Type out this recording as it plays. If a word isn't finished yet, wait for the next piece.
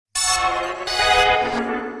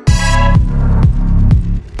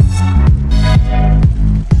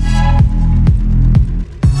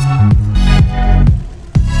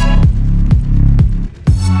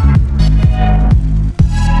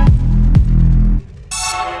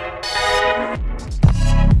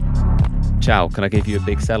Ciao, can I give you a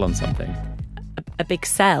big sell on something? A big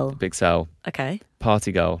sell? Big sell. Okay.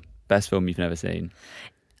 Party Girl, best film you've never seen.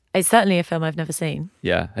 It's certainly a film I've never seen.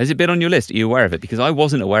 Yeah. Has it been on your list? Are you aware of it? Because I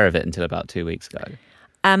wasn't aware of it until about 2 weeks ago.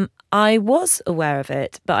 I was aware of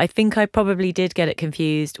it, but I think I probably did get it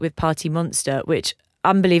confused with Party Monster, which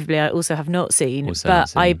unbelievably I also have not seen.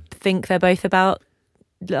 I think they're both about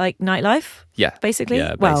like nightlife. Yeah. Basically.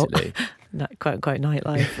 Yeah, basically. Well, quote unquote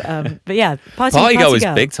nightlife. But yeah, Party Girl is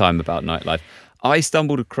big time about nightlife. I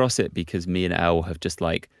stumbled across it because me and Elle have just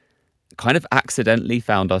like kind of accidentally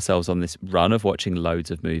found ourselves on this run of watching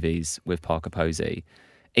loads of movies with Parker Posey,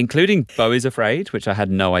 including Beau is Afraid, which I had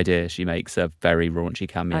no idea she makes a very raunchy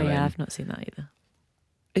cameo in. Oh yeah, I've not seen that either.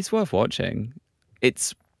 It's worth watching.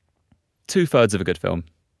 It's 2/3 of a good film,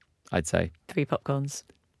 I'd say. 3 popcorns.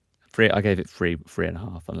 I gave it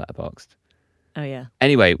 3.5 on Letterboxd. Oh yeah.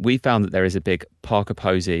 Anyway, we found that there is a big Parker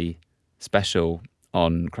Posey special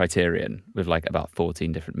on Criterion with like about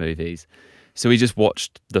 14 different movies. So we just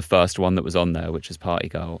watched the first one that was on there, which was Party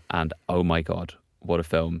Girl, and oh my God, what a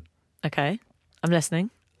film. Okay, I'm listening.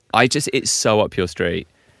 It's so up your street.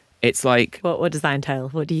 It's like... What does that entail?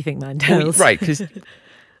 What do you think that entails? Right, because it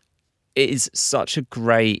is such a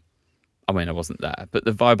great... I mean, I wasn't there, but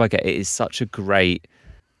the vibe I get, it is such a great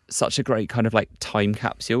kind of like time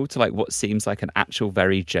capsule to like what seems like an actual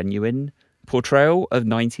very genuine portrayal of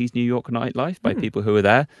 90s New York nightlife by people who were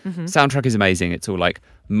there. Mm-hmm. Soundtrack is amazing. It's all like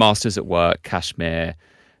Masters at Work, Kashmir,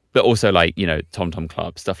 but also like, you know, Tom Tom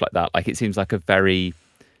Club, stuff like that. Like it seems like a very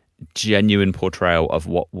genuine portrayal of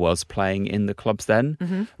what was playing in the clubs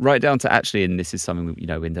then, right down to actually, and this is something, you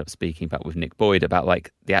know, we ended up speaking about with Nick Boyd about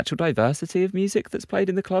like the actual diversity of music that's played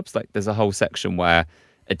in the clubs. Like there's a whole section where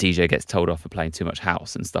a DJ gets told off for playing too much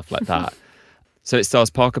house and stuff like that. So it stars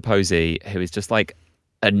Parker Posey, who is just like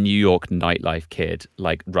a New York nightlife kid,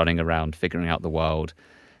 like running around, figuring out the world,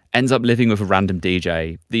 ends up living with a random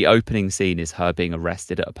DJ. The opening scene is her being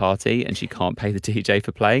arrested at a party and she can't pay the DJ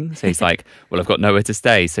for playing. So he's like, well, I've got nowhere to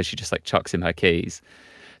stay. So she just like chucks him her keys.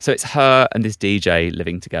 So it's her and this DJ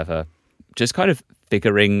living together, just kind of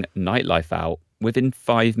figuring nightlife out. Within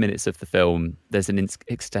 5 minutes of the film, there's an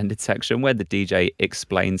extended section where the DJ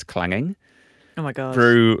explains clanging. Oh my God.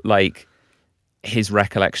 Through like his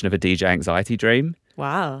recollection of a DJ anxiety dream.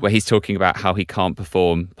 Wow. Where he's talking about how he can't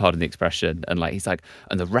perform, pardon the expression, and like he's like,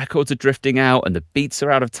 and the records are drifting out and the beats are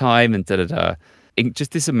out of time and da-da-da.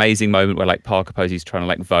 Just this amazing moment where like Parker Posey's trying to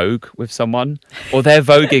like vogue with someone, or they're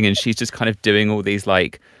voguing and she's just kind of doing all these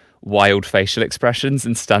like wild facial expressions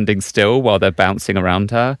and standing still while they're bouncing around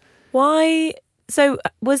her. Why? So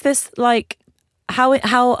was this like,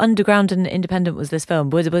 how underground and independent was this film?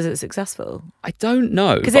 Was it successful? I don't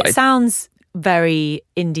know. Because it sounds very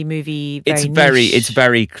indie movie. It's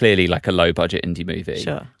very clearly like a low budget indie movie.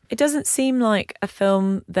 Sure. It doesn't seem like a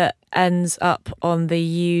film that ends up on the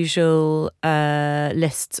usual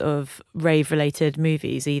lists of rave related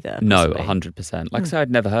movies either. Possibly. No, 100%. Like I said,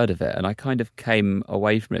 I'd never heard of it, and I kind of came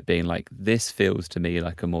away from it being like, this feels to me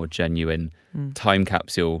like a more genuine time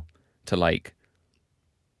capsule to like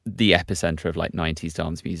the epicenter of like 90s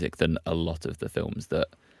dance music than a lot of the films that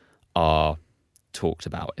are talked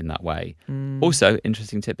about in that way. Also,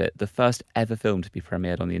 interesting tidbit, the first ever film to be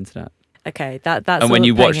premiered on the internet. Okay, that's and when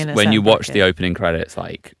you watch the opening credits,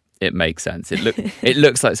 like it makes sense. It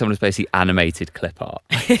looks like someone's basically animated clip art.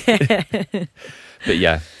 But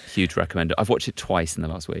yeah, huge recommender. I've watched it twice in the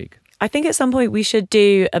last week. I think at some point we should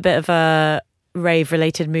do a bit of a rave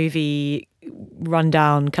related movie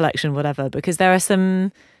rundown collection, whatever, because there are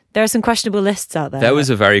some questionable lists out there. There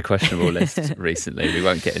was a very questionable list recently. We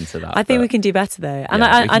won't get into that. I think we can do better though. And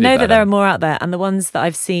yeah, I know that there are more out there, and the ones that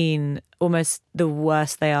I've seen, almost the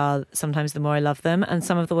worse they are, sometimes the more I love them. And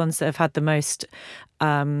some of the ones that have had the most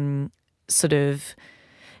sort of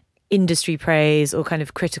industry praise or kind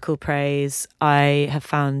of critical praise, I have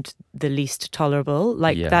found the least tolerable.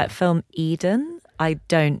 Like that film Eden, I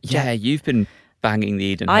don't... Yeah, you've been banging the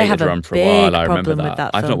Eden hater drum for a while. I remember that. With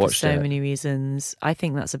that I've film not watched for so many reasons. I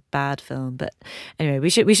think that's a bad film. But anyway, we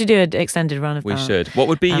should do an extended run of that. We should. What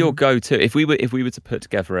would be your go-to if we were to put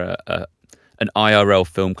together an IRL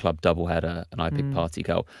film club doubleheader, and I pick Party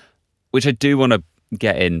Girl, which I do want to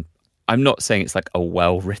get in. I'm not saying it's like a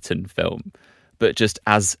well-written film, but just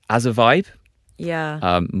as a vibe.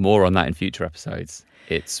 Yeah. More on that in future episodes.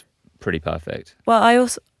 It's pretty perfect. Well,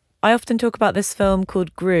 I often talk about this film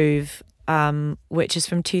called Groove, which is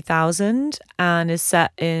from 2000 and is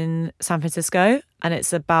set in San Francisco, and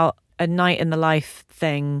it's about a night in the life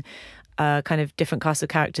thing. Kind of different cast of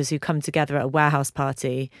characters who come together at a warehouse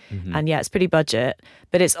party. And yeah, it's pretty budget,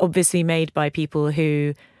 but it's obviously made by people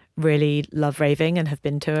who really love raving and have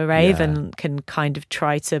been to a rave and can kind of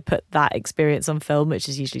try to put that experience on film, which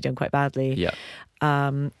is usually done quite badly. Yeah.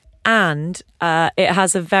 And it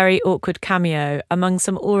has a very awkward cameo among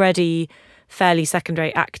some already fairly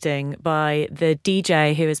second-rate acting by the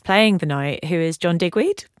DJ who is playing the night, who is John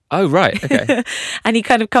Digweed. Oh, right. Okay. And he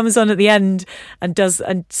kind of comes on at the end and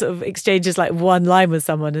sort of exchanges like one line with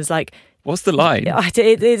someone. It's like, What's the line?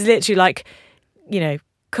 It's literally like,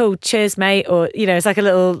 cool, cheers, mate. Or, it's like a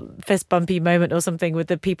little fist bumpy moment or something with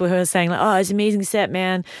the people who are saying like, oh, it's an amazing set,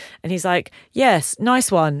 man. And he's like, yes,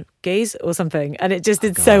 nice one, geez, or something. And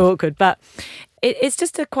it's so awkward. But it's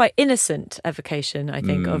just a quite innocent evocation, I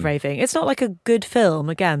think, of raving. It's not like a good film,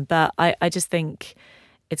 again, but I just think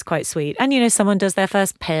it's quite sweet. And, someone does their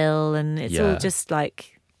first pill and it's all just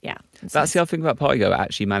like, yeah. That's nice. the other thing about Party Girl. It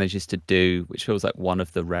actually manages to do, which feels like one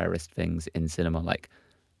of the rarest things in cinema, like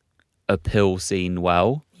a pill scene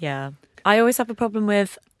well. Yeah. I always have a problem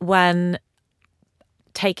with when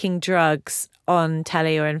taking drugs on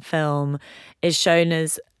telly or in film is shown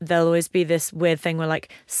as there'll always be this weird thing where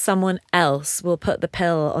like someone else will put the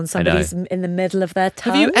pill on somebody's in the middle of their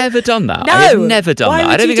tongue. Have you ever done that? No. I have never done that.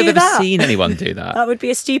 I don't think I've that? ever seen anyone do that. That would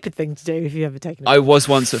be a stupid thing to do if you ever taken it. I was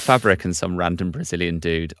once at Fabric and some random Brazilian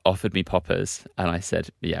dude offered me poppers and I said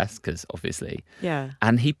yes, because obviously. Yeah.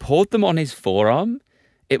 And he poured them on his forearm.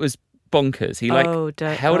 It was bonkers. He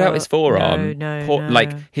held out his forearm. No.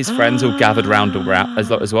 Like his friends all gathered round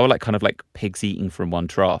as well, like kind of like pigs eating from one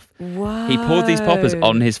trough. Whoa. He poured these poppers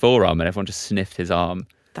on his forearm and everyone just sniffed his arm.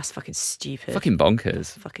 That's fucking stupid. Fucking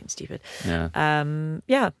bonkers. Fucking stupid.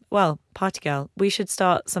 Yeah. Well, Party Girl. We should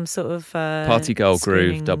start some sort of Party Girl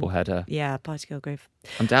screening. Groove doubleheader. Yeah, Party Girl Groove.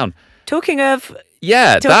 I'm down. Talking of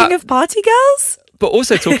Party Girls, but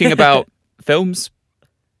also talking about films.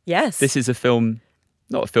 Yes. This is a film.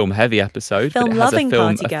 Not a film-heavy episode, but it has Film-loving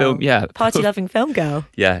party girl. Party-loving film girl.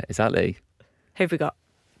 Yeah, exactly. Who have we got?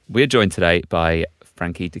 We're joined today by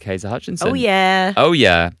Frankie Decaiza Hutchinson. Oh,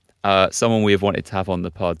 yeah. Someone we have wanted to have on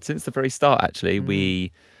the pod since the very start, actually.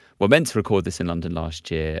 We were meant to record this in London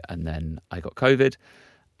last year, and then I got COVID,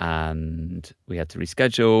 and we had to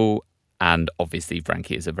reschedule. And obviously,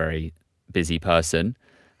 Frankie is a very busy person.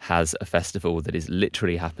 Has a festival that is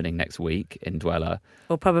literally happening next week in Dweller.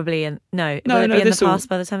 Or probably in the past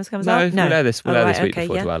by the time this comes out? No, we'll air this week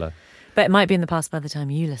before Dweller. But it might be in the past by the time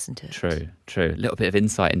you listen to it. True. A little bit of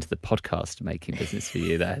insight into the podcast making business for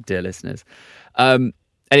you there, dear listeners.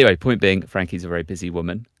 Anyway, point being, Frankie's a very busy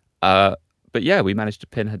woman. But yeah, we managed to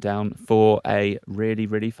pin her down for a really,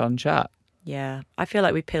 really fun chat. Yeah, I feel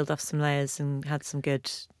like we peeled off some layers and had some good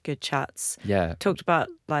chats. Yeah. Talked about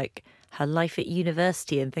like her life at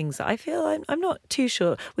university and things that I feel I'm not too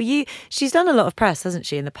sure. She's done a lot of press, hasn't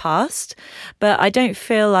she, in the past? But I don't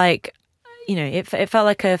feel like, it felt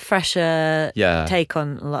like a fresher take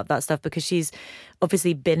on a lot of that stuff because she's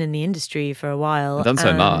obviously been in the industry for a while. And done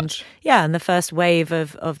so much. Yeah, and the first wave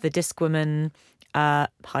of the disc woman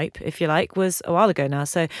hype, if you like, was a while ago now.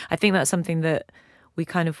 So I think that's something that we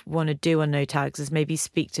kind of want to do on No Tags is maybe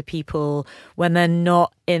speak to people when they're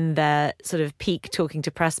not in their sort of peak talking to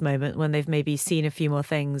press moment, when they've maybe seen a few more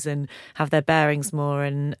things and have their bearings more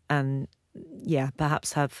and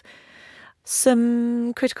perhaps have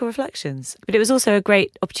some critical reflections. But it was also a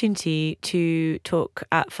great opportunity to talk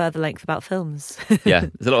at further length about films. Yeah,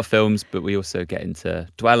 there's a lot of films, but we also get into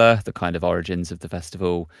Dweller, the kind of origins of the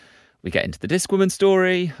festival. We get into the Discwoman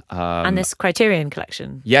story. And this Criterion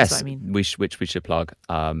collection. Yes, that's what I mean. which we should plug.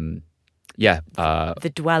 The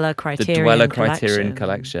Dweller Criterion The Dweller Criterion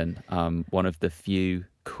collection. One of the few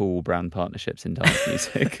cool brand partnerships in dance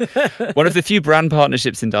music. One of the few brand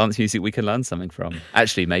partnerships in dance music we can learn something from.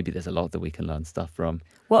 Actually, maybe there's a lot that we can learn stuff from.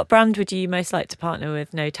 What brand would you most like to partner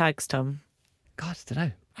with No Tags, Tom? God, I don't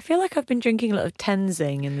know. I feel like I've been drinking a lot of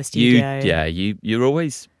Tenzing in the studio. You're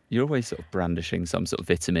always sort of brandishing some sort of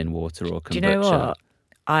vitamin water or kombucha. Do you know what?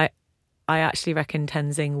 I actually reckon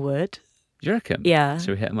Tenzing would. Do you reckon? Yeah. Should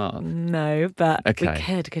we hit them up? No, but okay.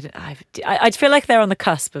 we could. I feel like they're on the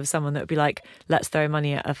cusp of someone that would be like, let's throw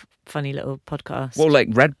money at a funny little podcast. Well, like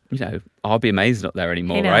RBMA's not there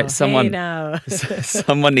anymore, right? Someone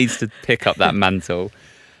needs to pick up that mantle.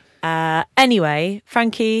 Anyway,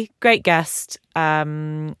 Frankie, great guest.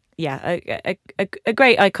 A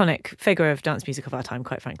great iconic figure of dance music of our time,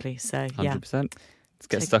 quite frankly. So, yeah. 100%. Let's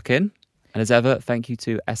get stuck in. And as ever, thank you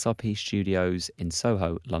to SRP Studios in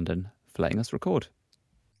Soho, London, for letting us record.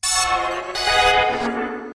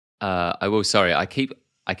 I will. Sorry, I keep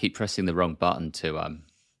pressing the wrong button to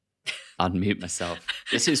unmute myself.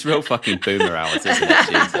 This is real fucking boomer hours, isn't it?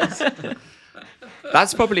 Jesus.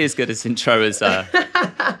 That's probably as good as intro as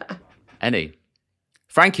any.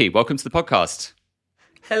 Frankie, welcome to the podcast.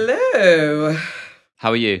 Hello.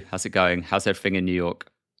 How are you? How's it going? How's everything in New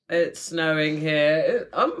York? It's snowing here.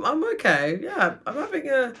 I'm okay. Yeah, I'm having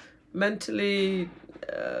a mentally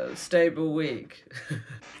stable week.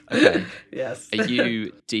 Okay. Yes. Are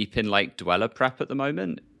you deep in like dweller prep at the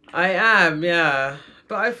moment? I am, yeah.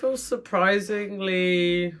 But I feel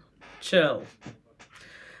surprisingly chill.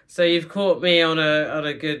 So you've caught me on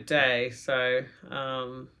a good day. So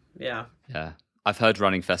yeah. Yeah. I've heard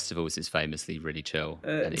running festivals is famously really chill.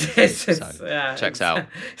 Checks out.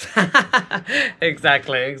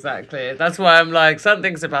 Exactly. That's why I'm like,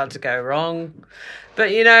 something's about to go wrong.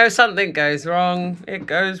 But you know, something goes wrong. It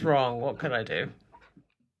goes wrong. What can I do?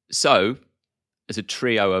 So, with a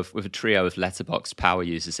trio of letterboxed power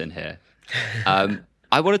users in here, I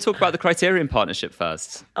want to talk about the Criterion partnership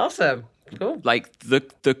first. Awesome. Cool. Like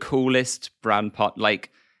the coolest brand part. Like,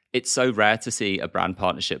 it's so rare to see a brand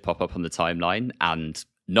partnership pop up on the timeline and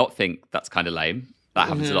not think that's kind of lame. That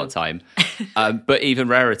happens a lot of time. But even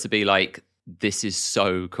rarer to be like, this is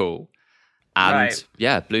so cool. And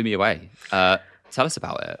yeah, blew me away. Tell us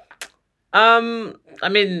about it. I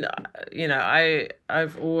mean, you know,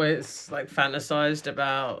 I've always like fantasized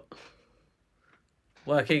about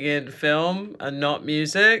working in film and not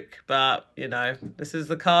music, but you know, this is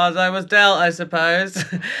the cards I was dealt, I suppose.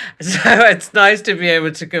 So it's nice to be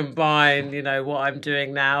able to combine, you know, what I'm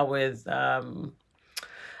doing now with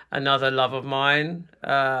another love of mine.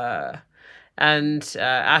 And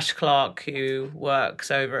Ash Clark, who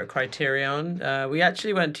works over at Criterion, we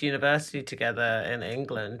actually went to university together in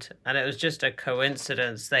England, and it was just a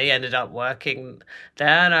coincidence. They ended up working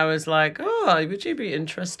there, and I was like, oh, would you be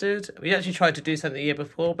interested? We actually tried to do something the year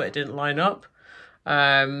before, but it didn't line up.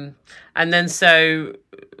 And then so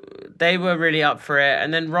they were really up for it.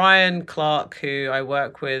 And then Ryan Clark, who I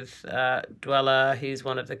work with, Dweller, he's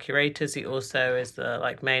one of the curators. He also is the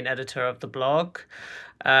like main editor of the blog.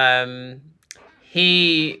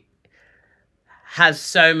 He has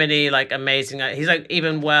so many like amazing, he's like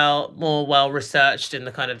even more well researched in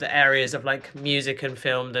the kind of the areas of like music and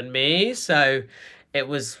film than me. So it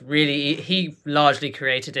was really, he largely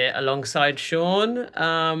created it alongside Sean,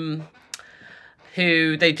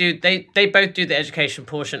 who they both do the education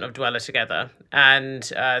portion of Dweller together, and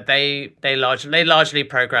they largely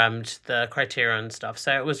programmed the Criterion stuff.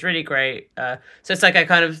 So it was really great. So it's like I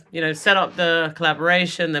kind of, you know, set up the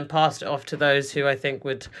collaboration, then passed it off to those who I think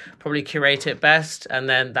would probably curate it best, and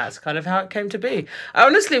then that's kind of how it came to be. I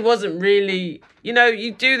honestly wasn't really, you know,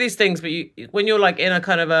 you do these things, but when you're like in a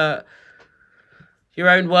kind of your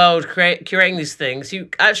own world, curating these things, you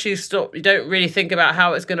actually you don't really think about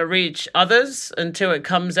how it's going to reach others until it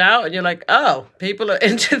comes out, and you're like, oh, people are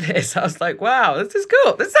into this. I was like, wow, this is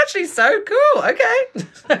cool. This is actually so cool. Okay.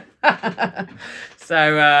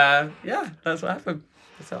 So yeah, that's what happened.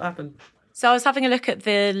 So I was having a look at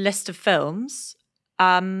the list of films.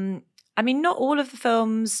 I mean, not all of the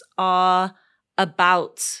films are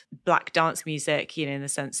about Black dance music, you know, in the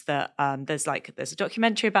sense that there's a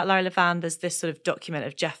documentary about Lara Levan, there's this sort of document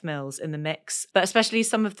of Jeff Mills in the mix, but especially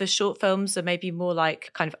some of the short films are maybe more like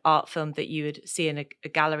kind of art film that you would see in a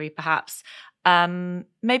gallery perhaps.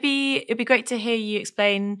 Maybe it'd be great to hear you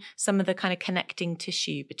explain some of the kind of connecting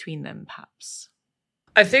tissue between them perhaps.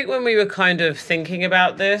 I think when we were kind of thinking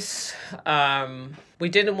about this, we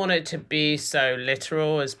didn't want it to be so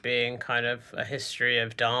literal as being kind of a history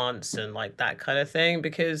of dance and like that kind of thing,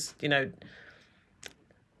 because, you know,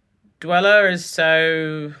 Dweller is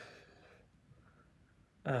so,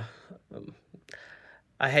 I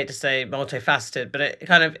hate to say multifaceted, but it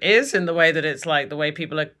kind of is in the way that it's like the way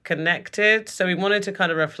people are connected. So we wanted to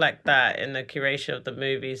kind of reflect that in the curation of the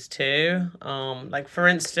movies too. Like for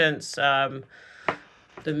instance,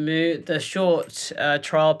 the short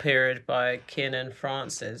Trial Period by Kiernan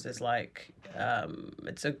Francis is like,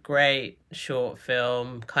 it's a great short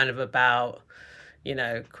film kind of about, you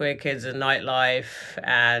know, queer kids and nightlife,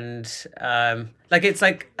 and like it's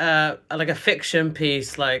like a fiction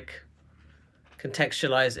piece, like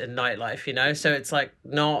contextualized in nightlife, you know? So it's like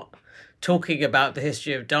not talking about the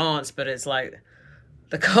history of dance, but it's like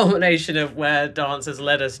the culmination of where dance has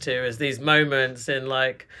led us to is these moments in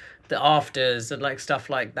like the afters and like stuff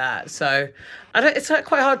like that. So it's like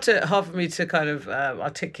quite hard for me to kind of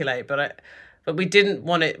articulate, but we didn't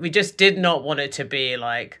want it, we just did not want it to be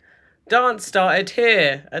like dance started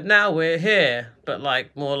here and now we're here, but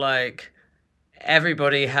like more like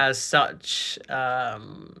everybody has such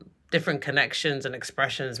different connections and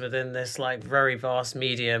expressions within this like very vast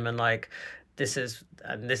medium, and like this is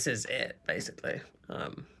it basically.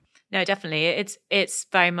 No, definitely. It's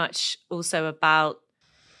very much also about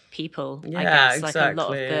people, I Yeah, guess. Like a lot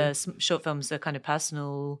of exactly. the short films are kind of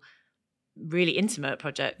personal, really intimate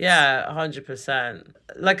projects. Yeah, 100%.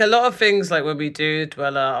 Like a lot of things, like when we do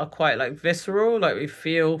Dweller, are quite like visceral. Like we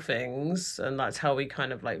feel things, and that's how we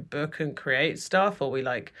kind of like book and create stuff, or we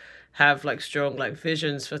like have like strong like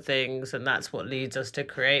visions for things, and that's what leads us to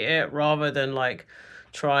create it, rather than like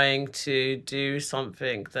trying to do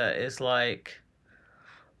something that is like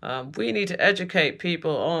we need to educate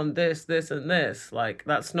people on this, this, and this. Like,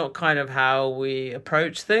 that's not kind of how we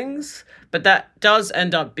approach things. But that does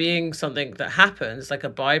end up being something that happens, like a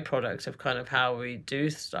byproduct of kind of how we do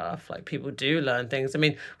stuff. Like, people do learn things. I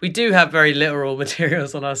mean, we do have very literal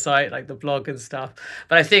materials on our site, like the blog and stuff.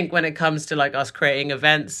 But I think when it comes to like us creating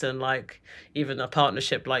events and like even a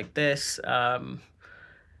partnership like this,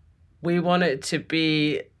 we want it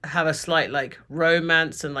to have a slight like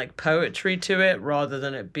romance and like poetry to it, rather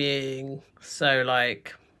than it being so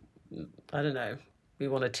like, I don't know, we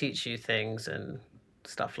want to teach you things and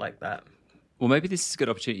stuff like that. Well, maybe this is a good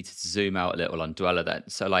opportunity to zoom out a little on Dweller then.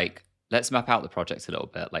 So like, let's map out the project a little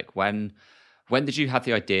bit. Like when did you have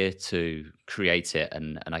the idea to create it?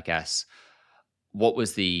 And I guess what were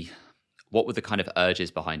the kind of urges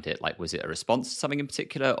behind it? Like, was it a response to something in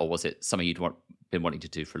particular, or was it something been wanting to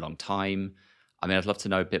do for a long time? I mean, I'd love to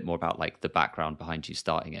know a bit more about like the background behind you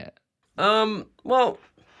starting it. Well,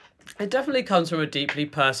 it definitely comes from a deeply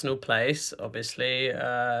personal place, obviously.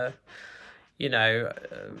 To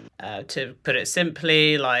put it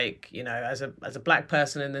simply, like, as a black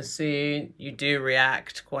person in this scene, you do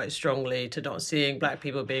react quite strongly to not seeing black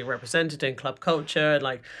people being represented in club culture. And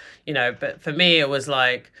like, but for me, it was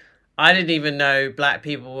like, I didn't even know black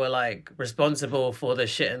people were like responsible for this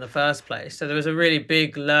shit in the first place. So there was a really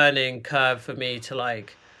big learning curve for me to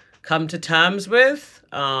like come to terms with.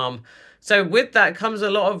 So with that comes a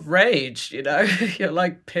lot of rage, you're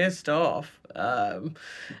like pissed off. And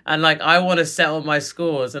like, I want to settle my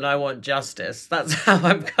scores and I want justice. That's how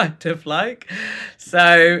I'm kind of like.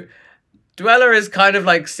 So Dweller is kind of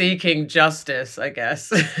like seeking justice, I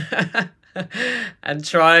guess. And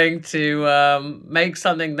trying to make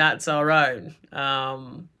something that's our own.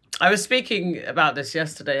 I was speaking about this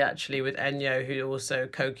yesterday, actually, with Enyo, who also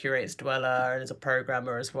co-curates Dweller and is a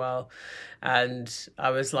programmer as well. And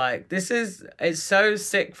I was like, it's so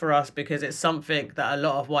sick for us because it's something that a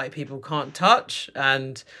lot of white people can't touch.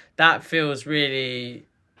 And that feels really,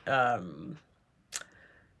 that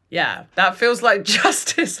feels like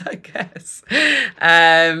justice, I guess.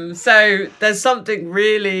 So there's something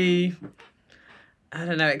really, I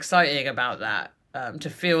don't know, exciting about that. To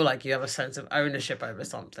feel like you have a sense of ownership over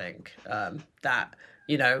something that,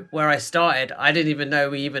 where I started, I didn't even know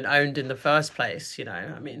we even owned in the first place.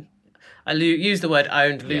 I mean, I use the word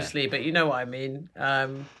owned loosely, but you know what I mean.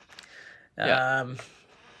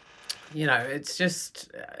 It's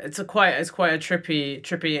just, it's quite a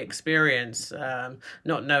trippy experience,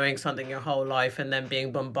 not knowing something your whole life and then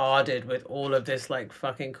being bombarded with all of this like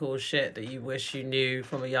fucking cool shit that you wish you knew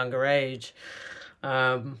from a younger age.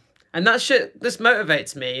 And that shit, this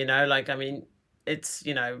motivates me, like, I mean, it's,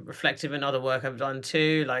 reflective in other work I've done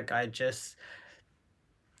too. Like, I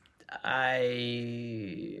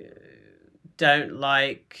don't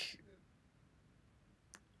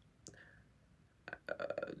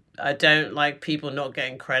like people not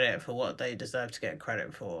getting credit for what they deserve to get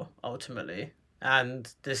credit for, ultimately. And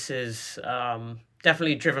this is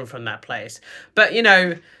definitely driven from that place. But,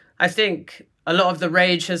 I think a lot of the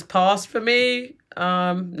rage has passed for me.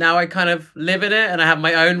 Now I kind of live in it, and I have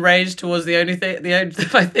my own rage towards the only thing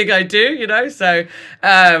I think I do, So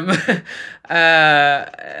that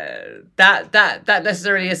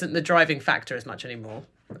necessarily isn't the driving factor as much anymore.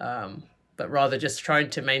 But rather just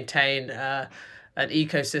trying to maintain an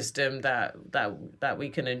ecosystem that we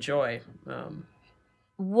can enjoy.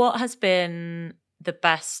 What has been the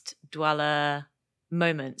best Dweller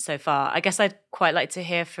moment so far? I guess I'd quite like to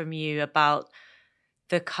hear from you about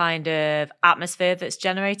the kind of atmosphere that's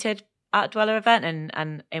generated at a Dweller event,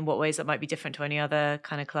 and in what ways that might be different to any other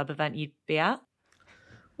kind of club event you'd be at.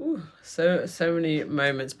 Ooh, so many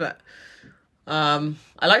moments, but I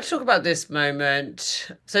like to talk about this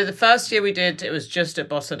moment. So the first year we did, it was just at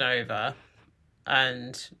Bossa Nova,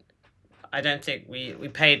 and I don't think we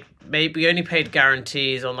only paid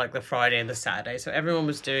guarantees on like the Friday and the Saturday, so everyone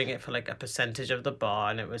was doing it for like a percentage of the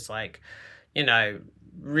bar, and it was like,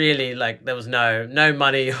 really like there was no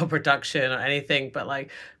money or production or anything, but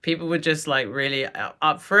like people were just like really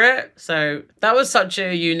up for it. So that was such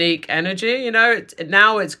a unique energy, you know.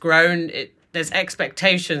 Now it's grown. There's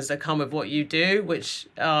expectations that come with what you do, which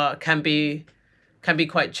can be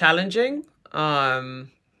quite challenging.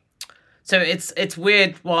 So it's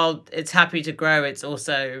weird. While it's happy to grow, it's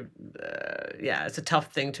also it's a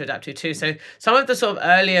tough thing to adapt to too. So some of the sort of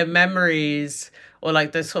earlier memories or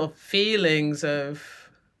like the sort of feelings of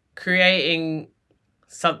creating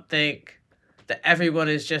something that everyone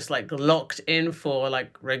is just like locked in for,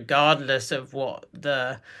 like regardless of what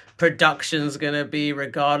the production's gonna be,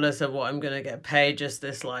 regardless of what I'm gonna get paid, just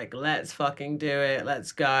this like, let's fucking do it,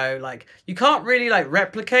 let's go. Like you can't really like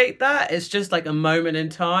replicate that. It's just like a moment in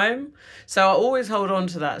time. So I always hold on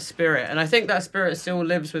to that spirit, and I think that spirit still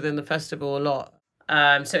lives within the festival a lot.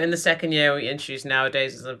 So in the second year we introduced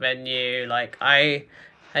Nowadays as a venue. Like I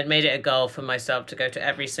had made it a goal for myself to go to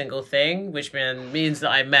every single thing, which means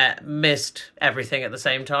that I missed everything at the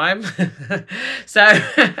same time. So,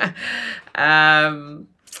 I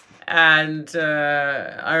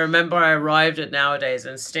remember I arrived at Nowadays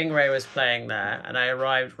and Stingray was playing there, and I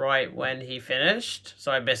arrived right when he finished,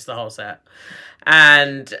 so I missed the whole set.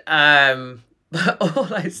 And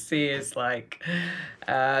all I see is like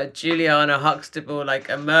Juliana Huxtable like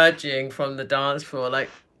emerging from the dance floor, like,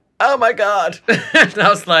 oh my God. And I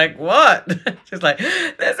was like, what? Just like,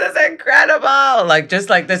 this is incredible. Like, just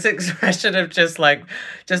like this expression of just like,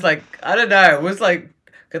 I don't know, it was like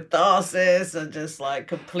catharsis and just like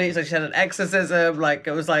complete, like she had an exorcism. Like,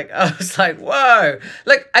 it was like, I was like, whoa.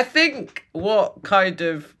 Like, I think what kind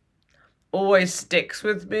of always sticks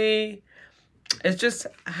with me is just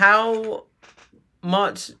how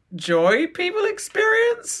much joy people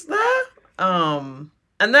experience there.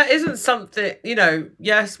 And that isn't something, you know,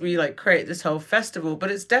 yes, we like create this whole festival,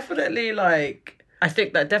 but it's definitely like, I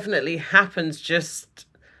think that definitely happens, just,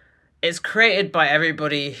 it's created by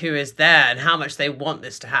everybody who is there and how much they want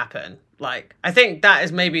this to happen. Like, I think that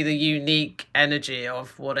is maybe the unique energy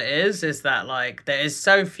of what it is that like, there is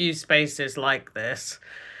so few spaces like this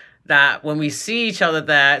that when we see each other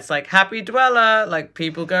there, it's like happy dweller, like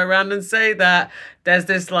people go around and say that there's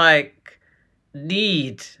this like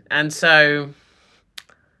need. And so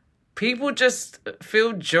people just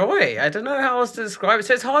feel joy. I don't know how else to describe it.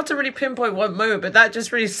 So it's hard to really pinpoint one moment, but that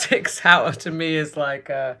just really sticks out to me as like,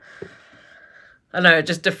 I don't know, it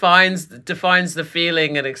just defines the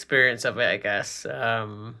feeling and experience of it, I guess.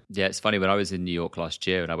 Yeah, it's funny, when I was in New York last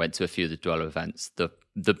year and I went to a few of the Dweller events, the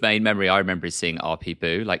main memory I remember is seeing RP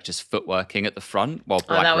Boo, like just footworking at the front while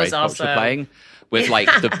Black Race Culture were playing, with like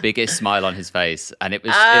the biggest smile on his face. And it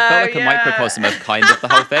felt like a microcosm of kind of the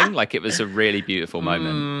whole thing. Like it was a really beautiful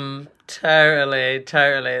moment. Totally.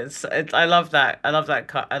 I love that.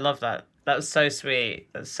 That was so sweet.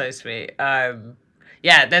 That's so sweet.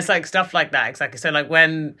 Yeah, there's like stuff like that, exactly. So like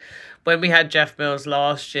when we had Jeff Mills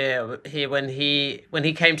last year, when he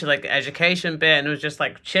came to like the education bit and was just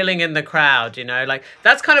like chilling in the crowd, you know, like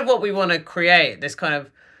that's kind of what we want to create. This kind of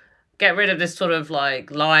get rid of this sort of like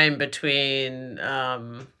line between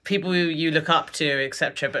people who you look up to,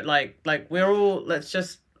 etc. But like we're all, let's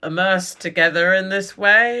just immerse together in this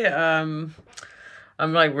way.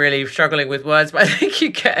 I'm like really struggling with words, but I think you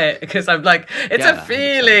get it, because I'm like, it's a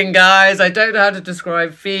feeling, 100%. Guys. I don't know how to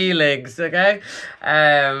describe feelings. Okay.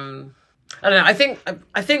 I don't know. I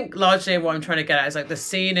think largely what I'm trying to get at is like the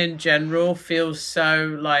scene in general feels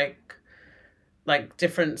so like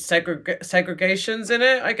different segregations in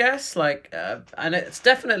it, I guess. Like, and it's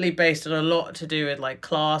definitely based on a lot to do with like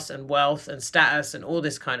class and wealth and status and all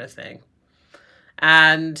this kind of thing.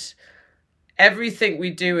 And everything we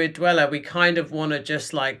do with Dweller, we kind of want to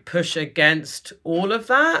just like push against all of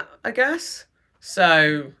that, I guess.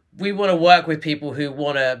 So we want to work with people who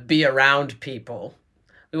want to be around people.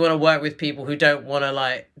 We want to work with people who don't want to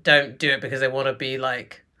like, don't do it because they want to be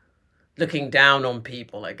like looking down on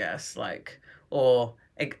people, I guess, like, or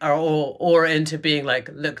into being like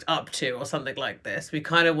looked up to or something like this. We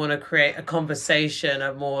kind of want to create a conversation,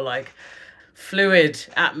 a more like fluid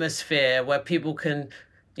atmosphere where people can,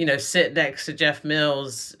 you know, sit next to Jeff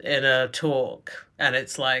Mills in a talk and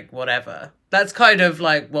it's like whatever. That's kind of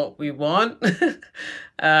like what we want. But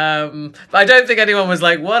I don't think anyone was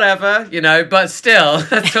like whatever, you know, but still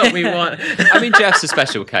that's what we want. I mean, Jeff's a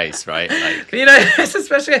special case, right? Like, you know, it's a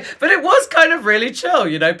special case, but it was kind of really chill,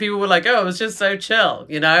 you know. People were like, oh, it was just so chill,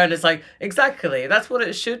 you know. And it's like, exactly, that's what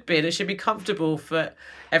it should be. And it should be comfortable for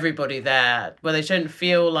everybody there, where they shouldn't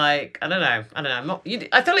feel like, I don't know,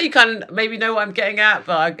 I feel like you kind of maybe know what I'm getting at,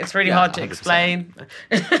 but it's really hard to 100%. Explain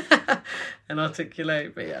and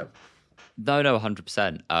articulate, but yeah. No,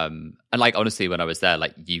 100%. And like, honestly, when I was there,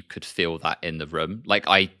 like, you could feel that in the room. Like,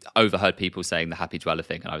 I overheard people saying the Happy Dweller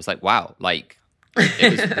thing, and I was like, wow, like,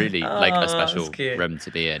 it was really like a special room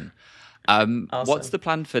to be in. Awesome. What's the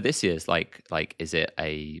plan for this year's? Like, is it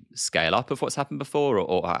a scale up of what's happened before,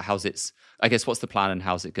 or how's it's? I guess what's the plan, and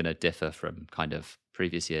how's it going to differ from kind of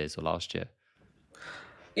previous years or last year?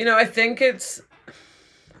 You know, I think it's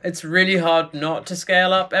really hard not to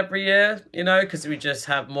scale up every year, you know, because we just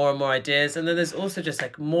have more and more ideas. And then there's also just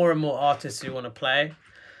like more and more artists who want to play.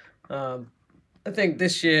 I think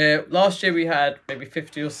last year we had maybe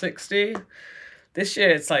 50 or 60. This year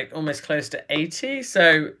it's like almost close to 80.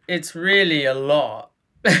 So it's really a lot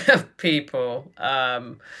of people.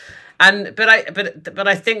 But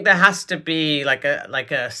I think there has to be like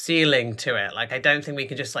a ceiling to it. Like, I don't think we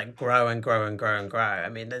can just like grow and grow and grow and grow. I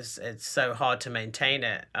mean, it's so hard to maintain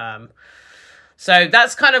it. So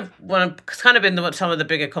that's kind of been some of the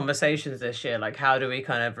bigger conversations this year. Like, how do we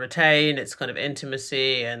kind of retain its kind of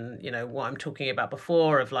intimacy, and, you know, what I'm talking about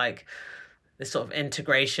before of like this sort of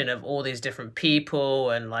integration of all these different people,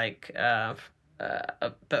 and like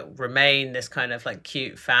but remain this kind of like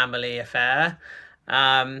cute family affair.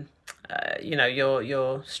 You know,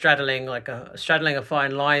 you're straddling a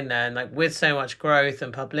fine line there, and like with so much growth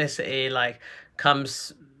and publicity, like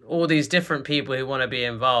comes all these different people who want to be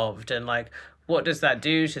involved, and like what does that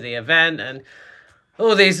do to the event, and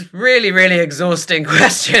all these really, really exhausting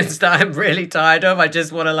questions that I'm really tired of. I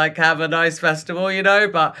just want to like have a nice festival, you know,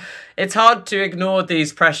 but it's hard to ignore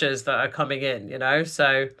these pressures that are coming in, you know.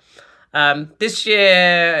 So this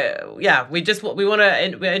year, yeah,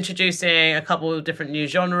 we're introducing a couple of different new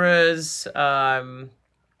genres.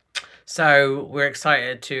 So we're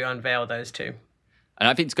excited to unveil those two. And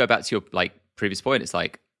I think, to go back to your like previous point, it's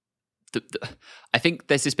like I think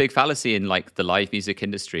there's this big fallacy in like the live music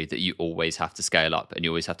industry that you always have to scale up, and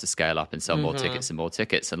you always have to scale up and sell more tickets and more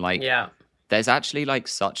tickets. And like, yeah, there's actually like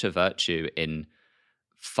such a virtue in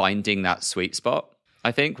finding that sweet spot.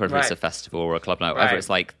 I think, whether it's a festival or a club night, whatever, it's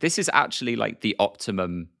like, this is actually like the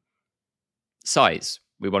optimum size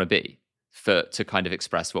we want to be to kind of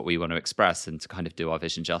express what we want to express, and to kind of do our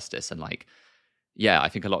vision justice. And like, yeah, I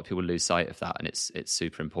think a lot of people lose sight of that, and it's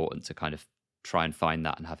super important to kind of try and find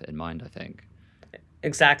that and have it in mind, I think.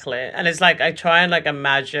 Exactly. And it's like, I try and like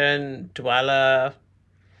imagine Dweller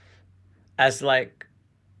as like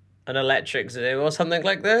an electric zoo or something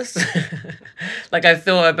like this. Like, I've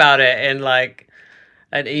thought about it in like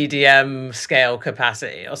an EDM scale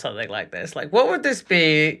capacity or something like this. Like, what would this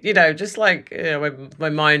be? You know, just like, you know,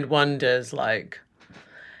 my mind wanders, like,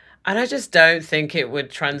 and I just don't think it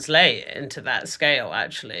would translate into that scale,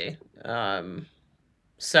 actually.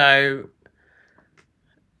 So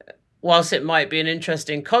whilst it might be an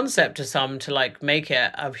interesting concept to some to like make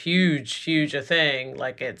it a huge a thing,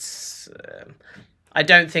 like it's I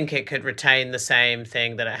don't think it could retain the same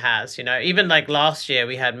thing that it has, you know. Even like last year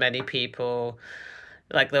we had many people,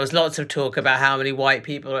 like there was lots of talk about how many white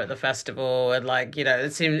people are at the festival, and like, you know,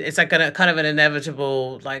 it's like kind of an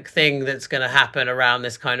inevitable like thing that's going to happen around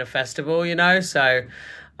this kind of festival, you know. So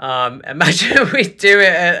imagine we do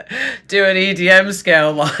an EDM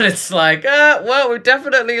scale one. It's like, well, we've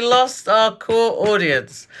definitely lost our core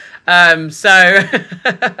audience. So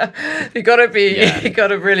you gotta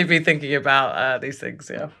really be thinking about these things.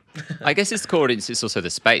 Yeah. I guess it's the core audience. It's also the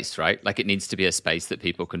space, right? Like, it needs to be a space that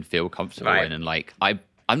people can feel comfortable in. And like, I'm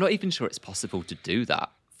not even sure it's possible to do that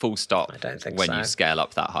full stop. I don't think when you scale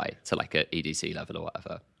up that high to like a EDC level or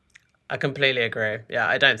whatever. I completely agree. Yeah,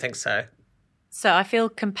 I don't think so. So I feel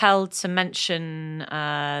compelled to mention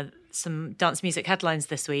some dance music headlines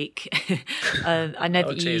this week. I know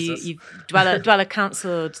that you Dweller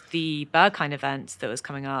cancelled the Berghain event that was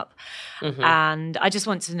coming up. Mm-hmm. And I just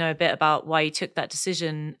want to know a bit about why you took that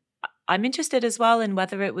decision. I'm interested as well in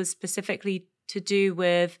whether it was specifically to do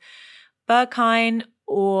with Berghain,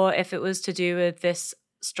 or if it was to do with this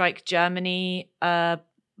Strike Germany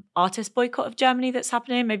artist boycott of Germany that's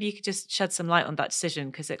happening. Maybe you could just shed some light on that decision,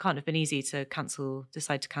 because it can't have been easy to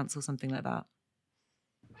decide to cancel something like that.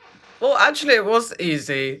 Well, actually, it was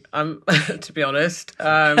easy. To be honest,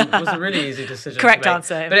 it was a really easy decision. Correct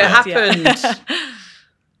answer, but it happened. Yeah.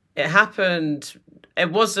 It happened.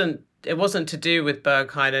 It wasn't to do with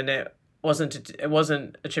Berghain, and it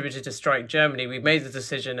wasn't attributed to Strike Germany. We made the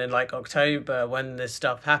decision in like October when this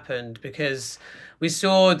stuff happened, because we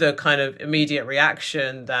saw the kind of immediate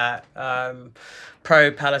reaction that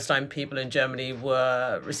pro-Palestine people in Germany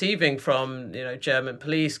were receiving from, you know, German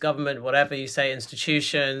police, government, whatever you say,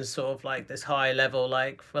 institutions, sort of like this high level,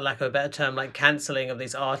 like, for lack of a better term, like cancelling of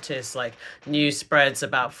these artists, like news spreads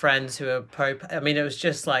about friends who are pro. I mean, it was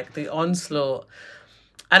just like the onslaught.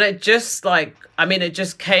 And it just like, I mean, it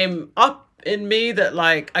just came up in me that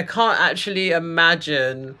like I can't actually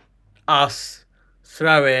imagine us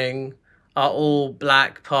throwing our all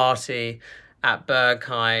black party at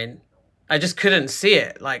Berghain. I just couldn't see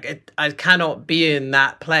it. Like I cannot be in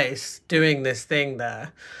that place doing this thing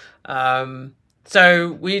there.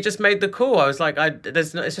 So we just made the call. I was like,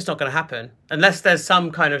 it's just not going to happen unless there's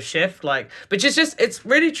some kind of shift. Like, but it's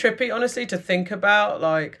really trippy, honestly, to think about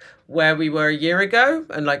like where we were a year ago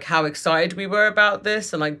and like how excited we were about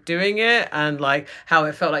this and like doing it and like how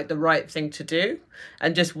it felt like the right thing to do.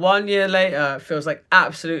 And just 1 year later, it feels like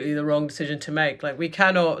absolutely the wrong decision to make. Like we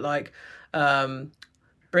cannot like,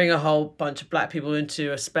 bring a whole bunch of black people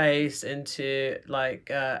into a space, into like,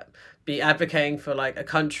 be advocating for like a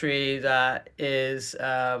country that is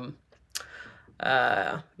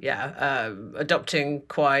adopting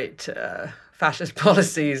quite fascist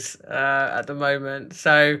policies at the moment.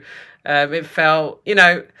 So it felt, and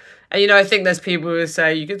I think there's people who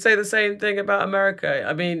say you could say the same thing about America.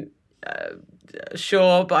 I mean,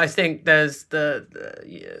 sure, but I think there's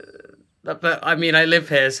but I mean, I live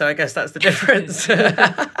here, so I guess that's the difference.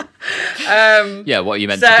 Yeah, what are you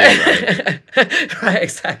meant to do, right? Right,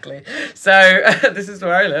 exactly. So this is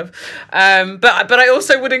where I live. But I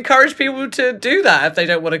also would encourage people to do that if they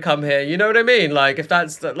don't want to come here. You know what I mean? Like if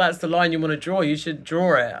that's the line you want to draw, you should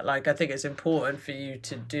draw it. Like I think it's important for you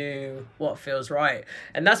to do what feels right,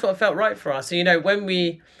 and that's what felt right for us. So when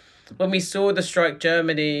we saw the Strike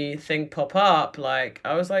Germany thing pop up, like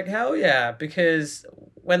I was like, hell yeah, because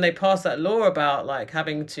when they passed that law about like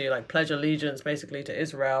having to like pledge allegiance basically to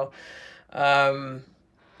Israel,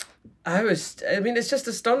 it's just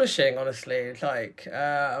astonishing, honestly, like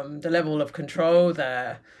the level of control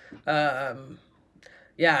there.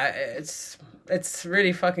 It's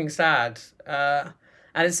really fucking sad. And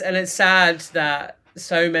it's sad that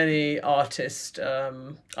so many artists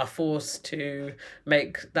are forced to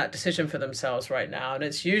make that decision for themselves right now, and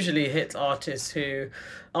it's usually hits artists who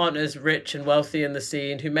aren't as rich and wealthy in the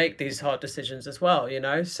scene who make these hard decisions as well.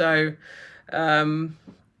 So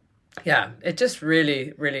it just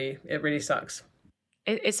really sucks.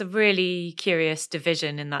 It's a really curious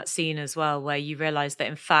division in that scene as well, where you realize that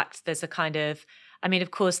in fact there's a kind of, I mean,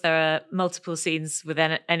 of course there are multiple scenes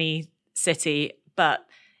within any city, but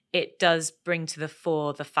it does bring to the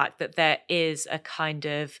fore the fact that there is a kind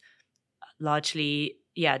of largely,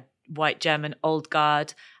 white German old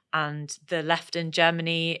guard, and the left in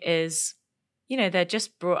Germany is, they're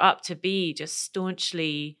just brought up to be just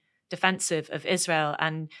staunchly defensive of Israel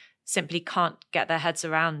and simply can't get their heads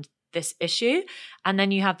around this issue. And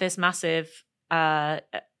then you have this massive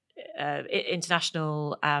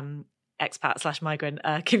international expat / migrant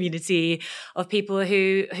community of people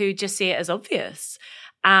who just see it as obvious.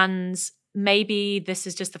 And maybe this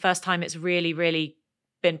is just the first time it's really, really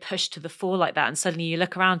been pushed to the fore like that. And suddenly you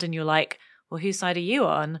look around and you're like, well, whose side are you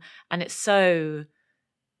on? And it's so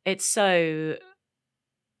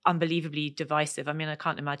unbelievably divisive. I mean, I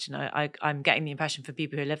can't imagine. I'm getting the impression for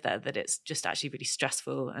people who live there that it's just actually really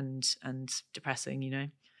stressful and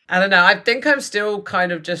depressing, I don't know. I think I'm still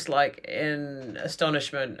kind of just like in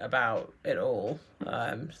astonishment about it all.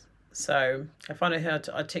 So I find it hard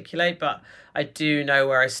to articulate, but I do know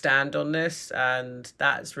where I stand on this, and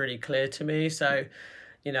that's really clear to me. So,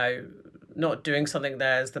 not doing something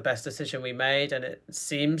there is the best decision we made, and it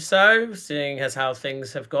seems so, seeing as how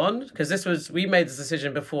things have gone. Because we made this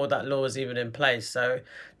decision before that law was even in place. So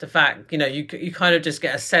the fact, you kind of just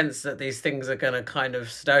get a sense that these things are going to kind of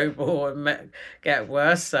snowball and get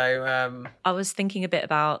worse. So I was thinking a bit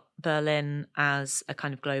about Berlin as a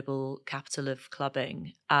kind of global capital of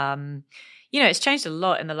clubbing. It's changed a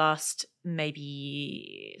lot in the last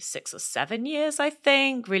maybe 6 or 7 years, I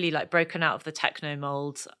think, really like broken out of the techno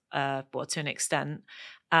mold, to an extent.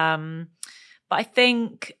 But I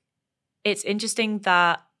think it's interesting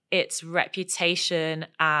that its reputation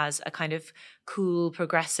as a kind of cool,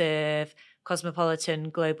 progressive,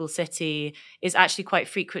 cosmopolitan global city is actually quite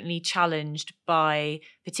frequently challenged by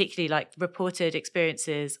particularly like reported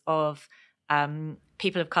experiences of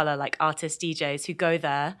people of color, like artists, DJs who go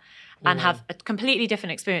there and have a completely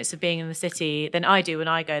different experience of being in the city than I do when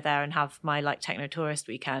I go there and have my like techno tourist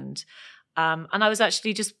weekend. And I was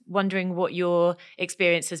actually just wondering what your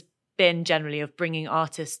experience has been generally of bringing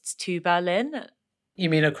artists to Berlin. You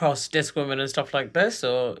mean across Discwoman and stuff like this,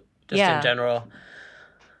 or just in general?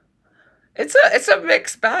 It's a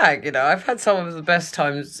mixed bag, I've had some of the best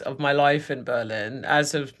times of my life in Berlin,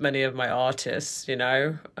 as have many of my artists, It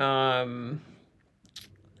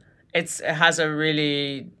has a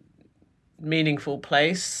really meaningful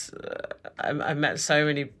place. I met so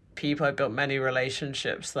many people. I built many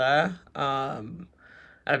relationships there.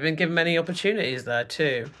 I've been given many opportunities there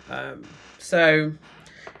too. So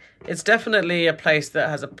it's definitely a place that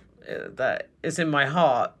has that is in my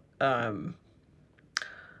heart. That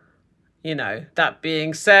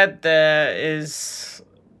being said,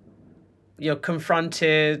 you're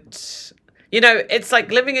confronted. It's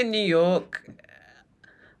like living in New York.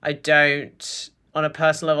 On a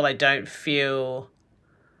personal level, I don't feel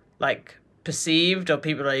like perceived, or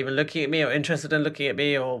people are even looking at me or interested in looking at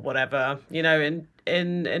me or whatever. In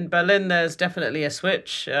Berlin, there's definitely a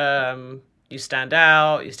switch. You stand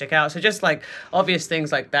out, you stick out. So just like obvious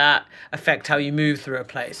things like that affect how you move through a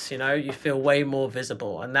place. You feel way more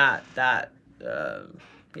visible, and that that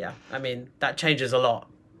changes a lot.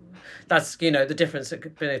 That's the difference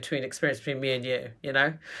between experience between me and you.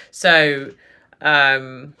 So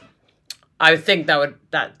I think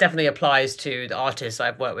that definitely applies to the artists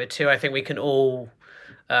I've worked with too. I think we can all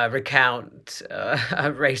recount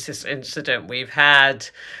a racist incident we've had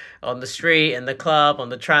on the street, in the club, on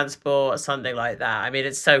the transport, or something like that. I mean,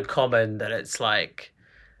 it's so common that it's like,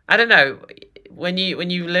 I don't know, when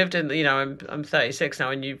you lived in, I'm 36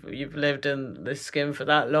 now, and you've lived in this skin for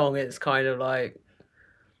that long, it's kind of like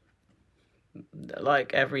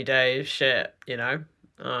everyday shit.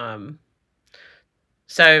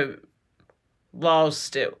 So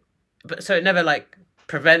it never like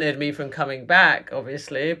prevented me from coming back,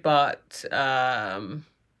 obviously, but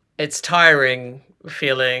it's tiring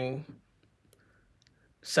feeling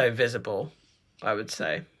so visible, I would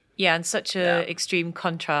say. Yeah, and such a extreme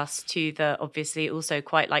contrast to the obviously also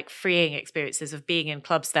quite like freeing experiences of being in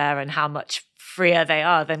clubs there, and how much freer they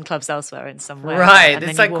are than clubs elsewhere in some way. Right,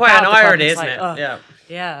 it's like quite an irony, isn't it? Oh,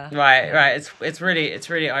 yeah. Right. It's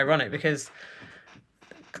really ironic, because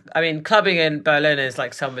I mean, clubbing in Berlin is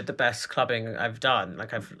like some of the best clubbing I've done.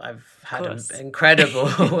 Like I've had incredibly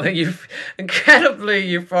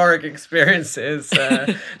euphoric experiences.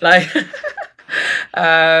 I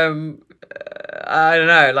don't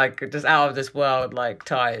know, like just out of this world, like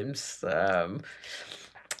times.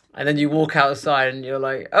 And then you walk outside and you're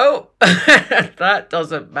like, oh, that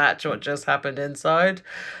doesn't match what just happened inside.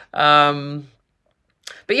 But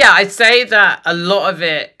yeah, I'd say that a lot of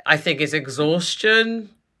it, I think, is exhaustion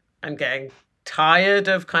and getting tired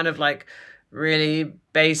of kind of like really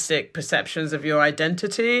basic perceptions of your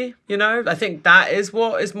identity. I think that is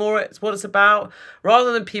what it's about,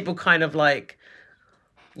 rather than people kind of like,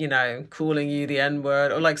 calling you the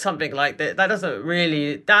N-word or like something like that. That hasn't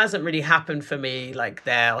really happened for me, like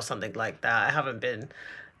there or something like that. I haven't been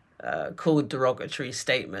called derogatory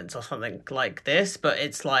statements or something like this, but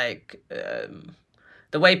it's like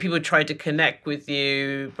the way people try to connect with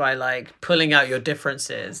you by like pulling out your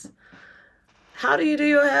differences. How do you do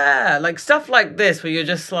your hair? Like stuff like this, where you're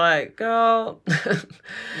just like, girl,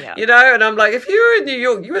 yeah. And I'm like, if you were in New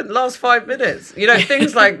York, you wouldn't last 5 minutes,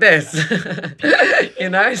 things like this,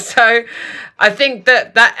 So I think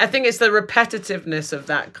I think it's the repetitiveness of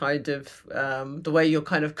that kind of, the way you're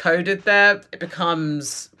kind of coded there, it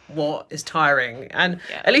becomes what is tiring. And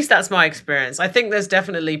at least that's my experience. I think there's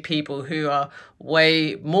definitely people who are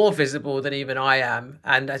way more visible than even I am.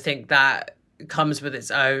 And I think that comes with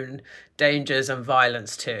its own dangers and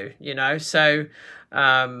violence too, So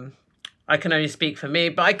I can only speak for me,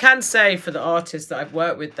 but I can say for the artists that I've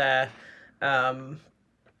worked with there, and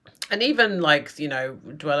even like,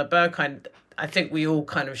 Dweller Berghain, I think we all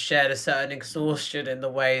kind of shared a certain exhaustion in the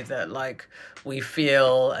way that like we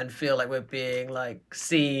feel like we're being like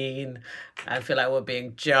seen and feel like we're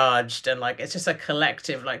being judged, and like it's just a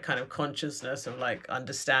collective like kind of consciousness of like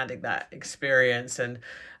understanding that experience. And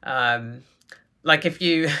like if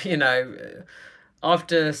you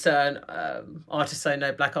after certain artists I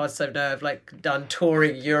know, black artists I know, have like done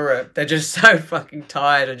touring Europe, they're just so fucking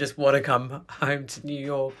tired and just want to come home to New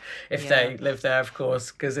York if they live there, of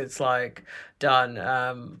course, because it's like done.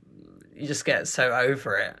 You just get so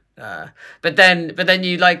over it. But then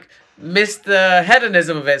you like miss the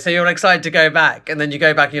hedonism of it, so you're excited to go back, and then you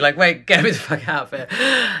go back and you're like, wait, get me the fuck out of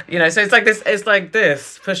here. So it's like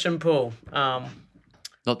this push and pull.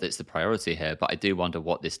 Not that it's the priority here, but I do wonder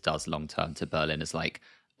what this does long term to Berlin as like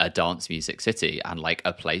a dance music city, and like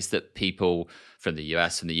a place that people from the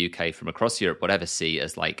US, from the UK, from across Europe, whatever, see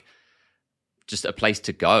as like just a place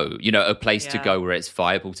to go, a place to go where it's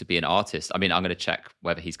viable to be an artist. I mean, I'm going to check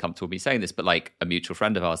whether he's comfortable with me saying this, but like a mutual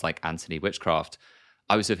friend of ours, like Anthony Witchcraft,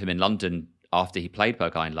 I was with him in London after he played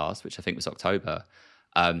Berghain last, which I think was October.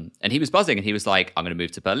 And he was buzzing, and he was like, I'm going to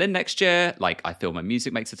move to Berlin next year. Like, I feel my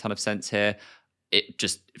music makes a ton of sense here. It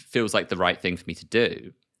just feels like the right thing for me to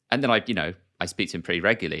do. And then I speak to him pretty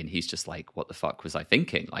regularly, and he's just like, what the fuck was I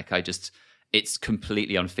thinking? Like, it's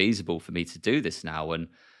completely unfeasible for me to do this now. And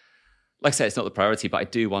like I say, it's not the priority, but I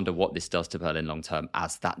do wonder what this does to Berlin long term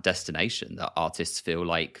as that destination, that artists feel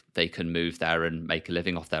like they can move there and make a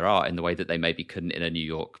living off their art in the way that they maybe couldn't in a New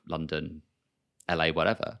York, London, LA,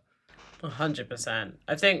 whatever. 100%.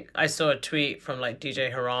 I think I saw a tweet from like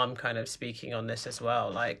DJ Haram kind of speaking on this as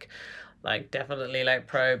well. Like definitely like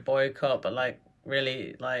pro boycott, but like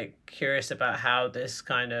really like curious about how this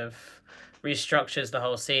kind of restructures the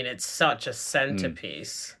whole scene. It's such a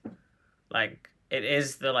centerpiece. Like it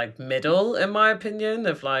is the like middle, in my opinion,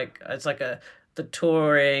 of like it's like the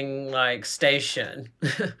touring like station.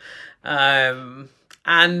 And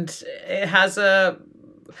it has a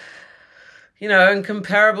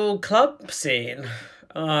incomparable club scene.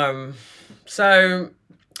 So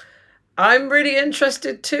I'm really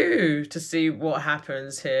interested too to see what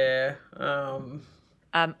happens here.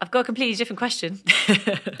 I've got a completely different question.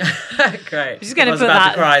 Great. I'm just going to put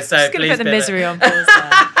that. To cry, so just going to put the misery on pause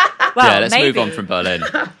there. Well, yeah, let's move on from Berlin.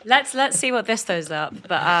 Let's see what this throws up.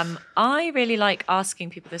 But I really like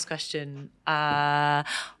asking people this question. What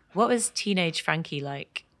was teenage Frankie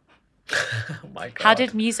like? Oh my God. How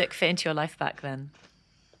did music fit into your life back then?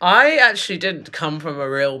 I actually didn't come from a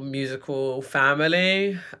real musical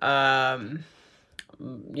family. I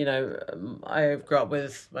grew up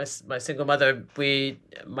with my single mother.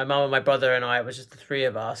 My mom and my brother and I, it was just the three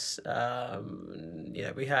of us. We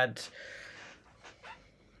had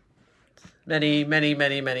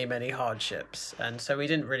many hardships, and so we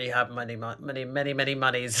didn't really have many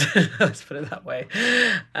monies. Let's put it that way.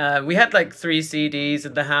 We had like 3 CDs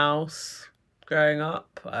in the house growing up.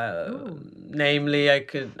 Namely,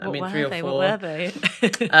 3 or 4. What were they?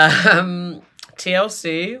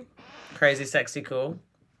 TLC, Crazy Sexy Cool,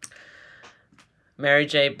 Mary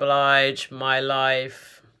J. Blige, My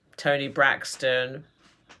Life, Tony Braxton,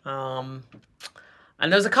 and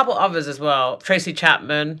there was a couple others as well. Tracy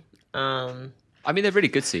Chapman. They're really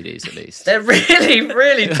good CDs, at least. They're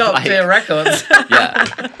really top tier records. Yeah.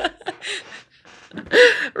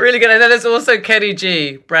 Really good. And then there's also Kenny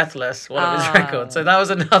G, Breathless, one of his records. So that was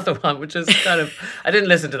another one, which is kind of, I didn't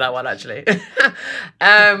listen to that one actually.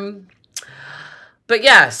 But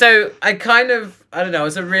yeah, so I kind of, I don't know, I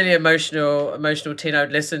was a really emotional teen. I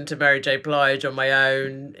would listen to Mary J. Blige on my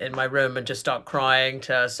own in my room and just start crying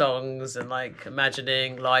to her songs and like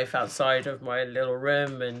imagining life outside of my little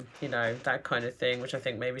room and, that kind of thing, which I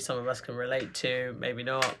think maybe some of us can relate to, maybe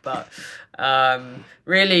not, but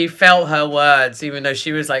really felt her words, even though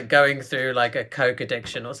she was like going through like a coke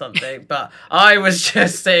addiction or something. But I was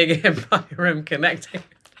just sitting in my room connecting.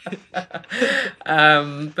 But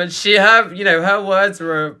her words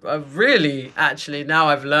were really, actually, now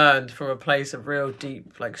I've learned, from a place of real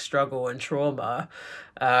deep like struggle and trauma,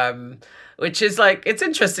 which is like, it's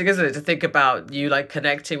interesting, isn't it, to think about you like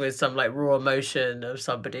connecting with some like raw emotion of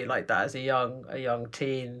somebody like that as a young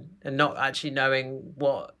teen and not actually knowing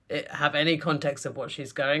have any context of what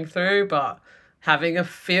she's going through, but having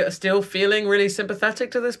still feeling really sympathetic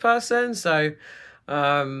to this person. So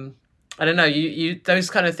I don't know, you those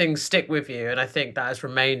kind of things stick with you, and I think that has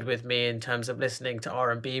remained with me in terms of listening to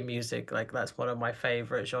R&B music. Like that's one of my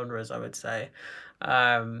favorite genres, I would say.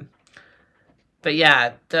 But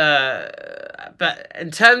yeah, but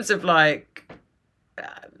in terms of like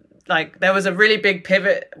there was a really big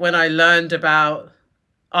pivot when I learned about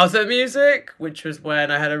other music, which was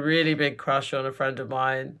when I had a really big crush on a friend of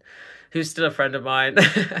mine, who's still a friend of mine,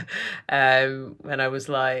 when I was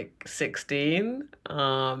like 16.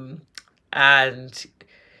 And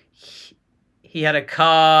he had a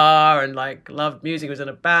car and like loved music, he was in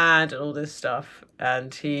a band and all this stuff,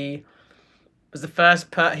 and he was the first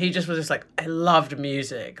he just was just like, I loved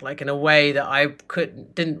music like in a way that I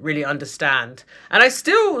didn't really understand, and I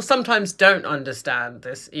still sometimes don't understand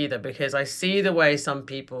this either, because I see the way some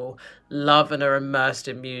people love and are immersed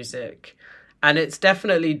in music, and it's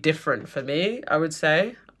definitely different for me. I would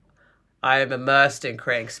say I am immersed in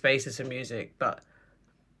creating spaces for music, but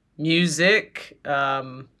music,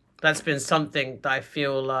 that's been something that I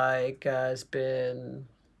feel like has been,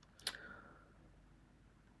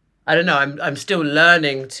 I don't know, I'm still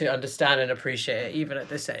learning to understand and appreciate it even at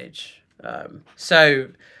this age.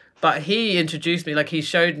 But he introduced me, like he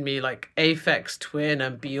showed me like Aphex Twin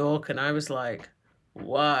and Bjork, and I was like,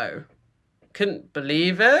 whoa, couldn't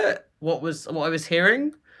believe it, what I was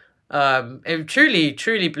hearing. It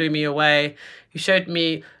truly blew me away. He showed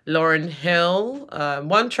me Lauryn Hill,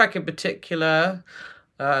 one track in particular,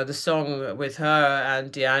 the song with her and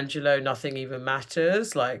D'Angelo, Nothing Even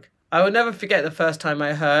Matters. Like, I will never forget the first time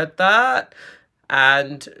I heard that.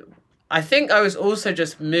 And I think I was also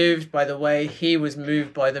just moved by the way he was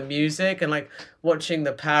moved by the music, and like watching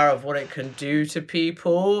the power of what it can do to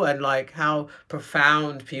people, and like how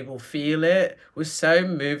profound people feel it was so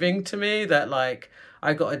moving to me that like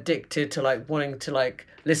I got addicted to like wanting to like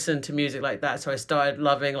listen to music like that. So I started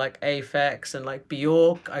loving like Aphex and like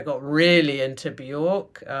Bjork. I got really into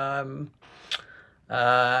Bjork.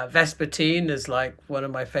 Vespertine is like one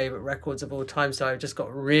of my favorite records of all time. So I just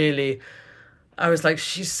got really, I was like,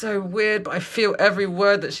 she's so weird, but I feel every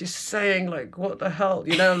word that she's saying. Like, what the hell?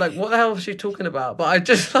 You know, like, what the hell is she talking about? But I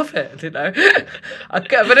just love it, you know.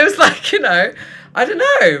 But it was like, you know, I don't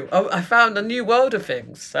know. I found a new world of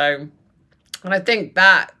things. So, and I think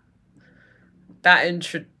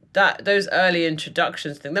those early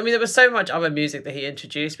introductions thing. I mean, there was so much other music that he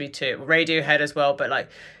introduced me to, Radiohead as well. But like,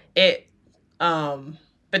 it.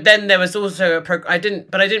 But then there was also I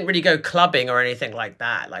didn't really go clubbing or anything like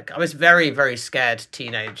that. Like I was very, very scared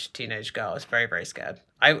teenage girl. I was very, very scared.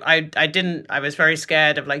 I was very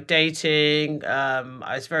scared of like dating.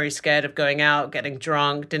 I was very scared of going out, getting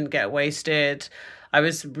drunk, didn't get wasted. I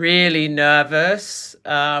was really nervous.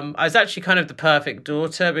 I was actually kind of the perfect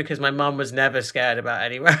daughter because my mum was never scared about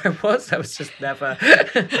anywhere I was. I was just never.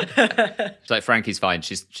 She's like, Frankie's fine.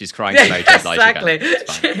 She's crying to Mojo. Exactly.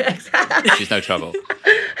 Exactly. She's no trouble.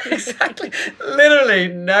 Exactly. Literally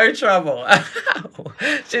no trouble.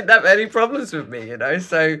 She didn't have any problems with me, you know.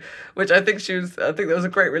 So, which I think that was a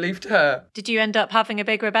great relief to her. Did you end up having a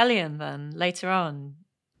big rebellion then later on?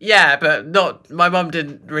 Yeah, but not. My mum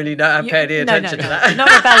didn't really pay any attention to that. Not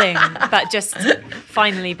rebelling, but just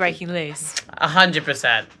finally breaking loose.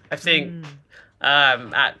 100%. I think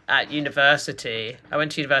at university, I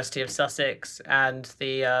went to University of Sussex, and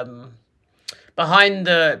the behind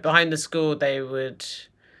the school they would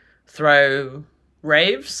throw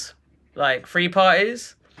raves, like free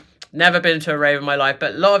parties. Never been to a rave in my life,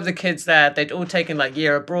 but a lot of the kids there, they'd all taken like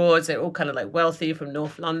year abroad. They're all kind of like wealthy from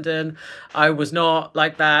North London. I was not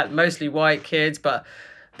like that, mostly white kids, but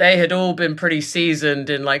they had all been pretty seasoned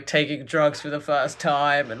in like taking drugs for the first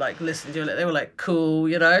time and like listening to it. They were like cool,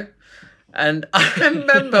 you know? And I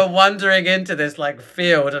remember wandering into this like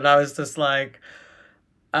field and I was just like,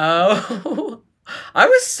 oh, I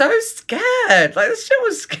was so scared. Like this shit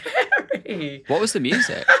was scary. What was the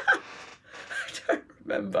music?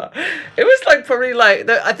 Remember it was like probably like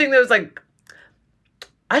I think there was like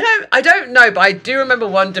I don't know, but I do remember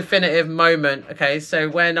one definitive moment. Okay, so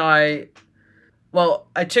when I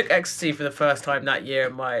took ecstasy for the first time that year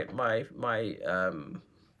in my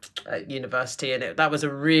at university, and that was a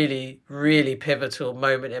really, really pivotal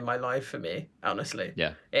moment in my life for me, honestly.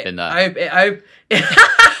 Yeah, been there. I think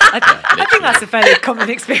that's a fairly common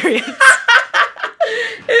experience.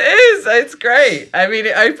 It is. It's great. I mean,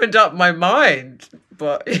 it opened up my mind.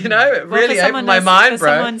 But, you know, it really opened my mind, bro.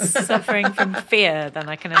 For someone suffering from fear, then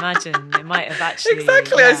I can imagine it might have actually...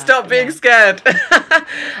 Exactly, I stopped being scared.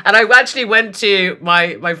 And I actually went to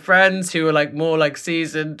my friends who were like more like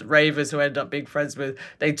seasoned ravers who I ended up being friends with.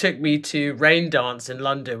 They took me to Rain Dance in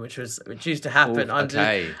London, which used to happen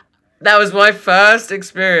That was my first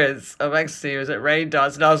experience of ecstasy, was at Rain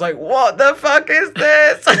Dance. And I was like, what the fuck is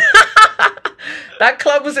this? That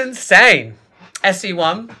club was insane.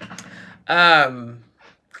 SE1.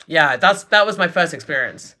 Yeah, that was my first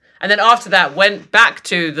experience. And then after that, went back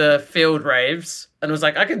to the field raves and was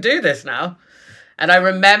like, I can do this now. And I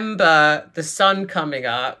remember the sun coming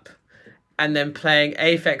up and then playing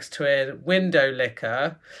Aphex Twin, Window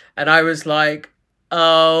Liquor. And I was like,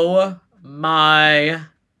 oh my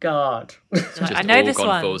God. I know this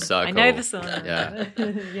one. Full circle. I know this one. Yeah.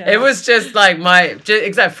 Yeah. It was just like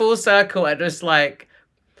exact full circle, and just like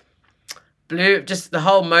just the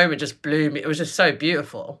whole moment just blew me. It was just so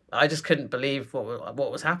beautiful. I just couldn't believe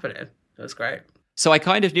what was happening. It was great. So I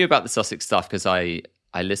kind of knew about the Sussex stuff because I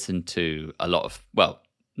listened to a lot of, well,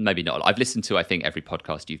 maybe not. I've listened to, I think, every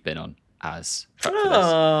podcast you've been on as prep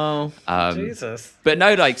for this. Jesus. But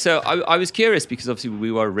no, like, so I was curious because obviously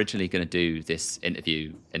we were originally going to do this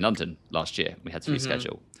interview in London last year. We had to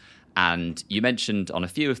reschedule. And you mentioned on a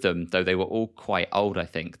few of them, though they were all quite old, I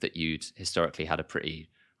think, that you'd historically had a pretty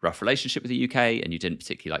rough relationship with the UK and you didn't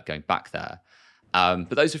particularly like going back there. But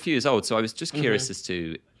those are a few years old. So I was just curious as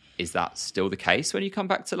to, is that still the case when you come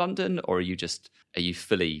back to London, or are you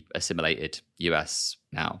fully assimilated US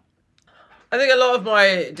now? I think a lot of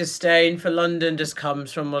my disdain for London just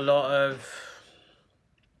comes from a lot of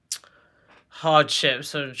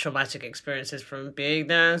hardships and traumatic experiences from being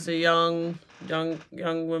there as a young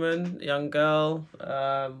woman, young girl.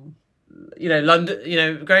 London,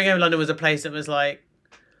 growing up in London was a place that was like,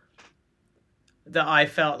 that I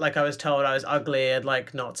felt like I was told I was ugly and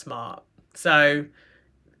like not smart. So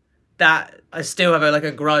that I still have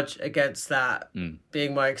a grudge against that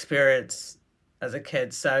being my experience as a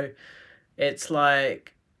kid. So it's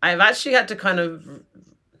like I've actually had to kind of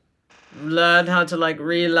learn how to like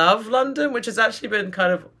re-love London, which has actually been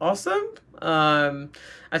kind of awesome.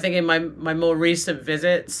 I think in my more recent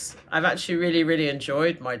visits, I've actually really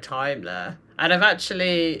enjoyed my time there, and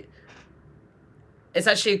it's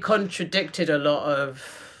actually contradicted a lot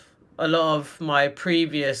of my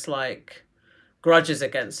previous like grudges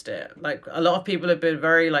against it. Like a lot of people have been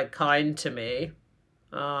very like kind to me,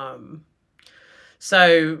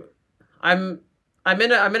 so I'm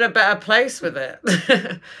in a better place with it.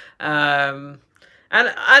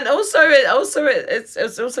 And also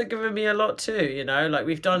it's also given me a lot too, you know, like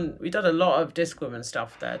we've done a lot of Discwoman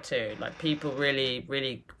stuff there too. Like people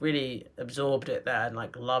really absorbed it there and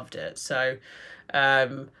like loved it. So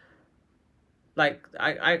like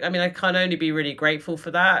I mean I can only be really grateful for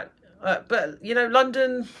that. But you know,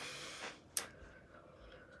 London,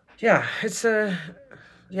 yeah, it's a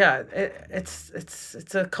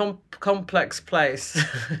complex place.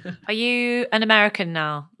 Are you an American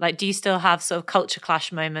now? Like, do you still have sort of culture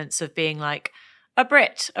clash moments of being like a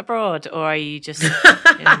Brit abroad, or are you just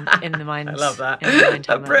in the mind? I love that. In the mind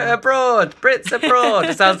A Brit abroad, Brits abroad.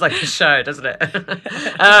 It sounds like a show, doesn't it?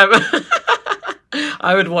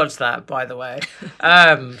 I would watch that, by the way. I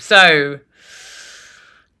am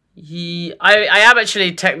actually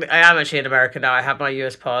an American now. I have my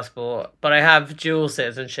US passport, but I have dual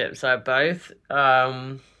citizenship, so I have both.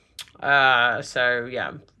 So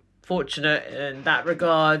yeah, fortunate in that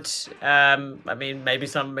regard. I mean, maybe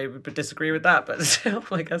some would disagree with that, but still,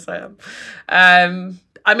 I guess I am.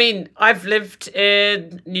 I mean, I've lived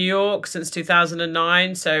in New York since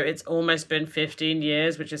 2009, so it's almost been 15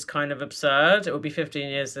 years, which is kind of absurd. It will be 15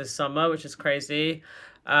 years this summer, which is crazy.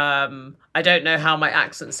 I don't know how my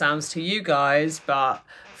accent sounds to you guys, but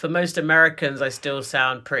for most Americans, I still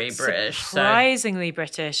sound pretty British. Surprisingly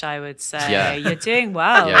British, I would say. Yeah. You're doing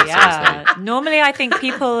well. Yeah. Normally, I think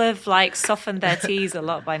people have like softened their T's a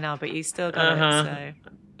lot by now, but you still got it. So.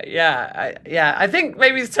 Yeah, I think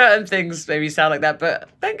maybe certain things maybe sound like that, but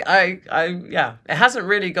I think it hasn't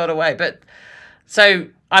really got away. But so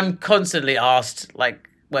I'm constantly asked like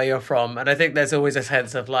where you're from, and I think there's always a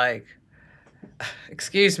sense of like,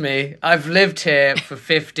 excuse me, I've lived here for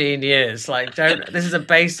 15 years. Like, this is a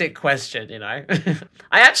basic question, you know?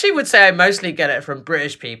 I actually would say I mostly get it from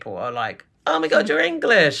British people are like, oh my God, you're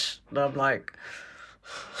English. And I'm like,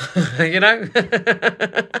 you know?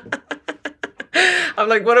 I'm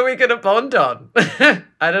like, what are we going to bond on?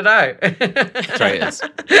 I don't know. Traitors.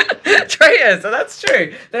 Traitors, so that's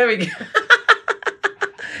true. There we go.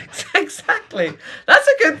 Exactly. That's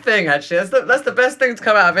a good thing, actually. That's the best thing to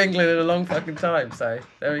come out of England in a long fucking time. So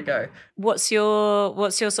there we go. What's your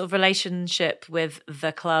sort of relationship with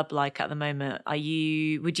the club like at the moment?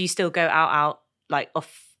 Would you still go out like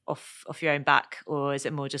off your own back, or is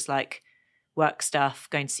it more just like work stuff,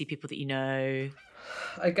 going to see people that you know?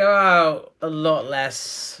 I go out a lot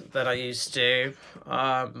less than I used to.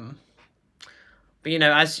 But you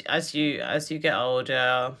know, as you get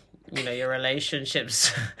older, you know, your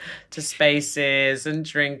relationships to spaces and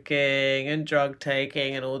drinking and drug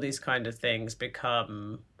taking and all these kind of things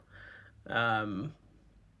become,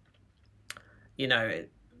 you know,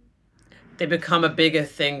 they become a bigger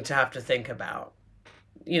thing to have to think about.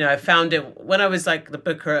 You know, I found it when I was like the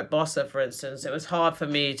booker at Bossa, for instance, it was hard for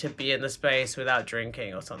me to be in the space without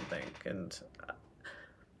drinking or something. And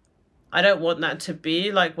I don't want that to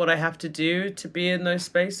be like what I have to do to be in those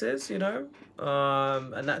spaces, you know,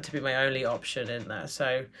 and that to be my only option in there.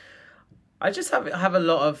 So I just have a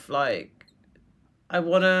lot of like, I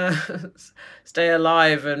want to stay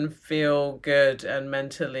alive and feel good and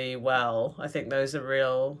mentally well. I think those are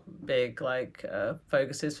real big like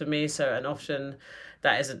focuses for me. So, and often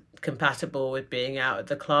that isn't compatible with being out at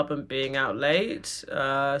the club and being out late.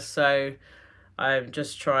 So I'm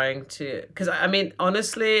just trying to, because I mean,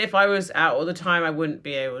 honestly, if I was out all the time, I wouldn't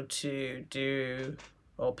be able to do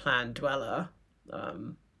or plan Dweller.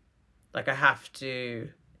 Like I have to,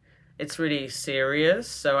 it's really serious,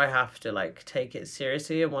 so I have to like take it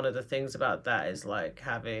seriously. And one of the things about that is like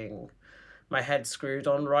having my head screwed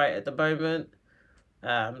on right at the moment.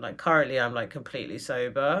 Like currently I'm like completely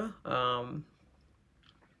sober.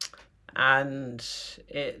 And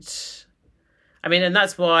it's, I mean, and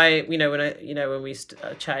that's why, you know, when we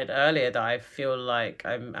chatted earlier, that I feel like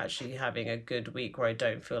I'm actually having a good week where I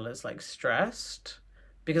don't feel as like stressed,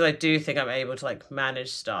 because I do think I'm able to like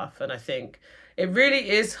manage stuff. And I think it really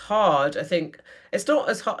is hard. I think it's not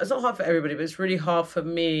hard for everybody, but it's really hard for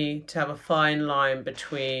me to have a fine line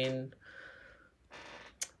between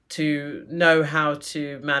to know how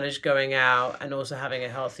to manage going out and also having a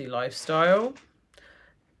healthy lifestyle.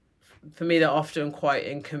 For me, they're often quite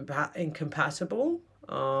incompatible.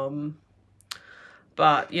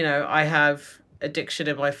 But, you know, I have addiction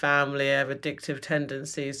in my family, I have addictive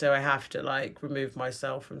tendencies, so I have to like remove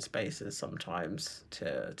myself from spaces sometimes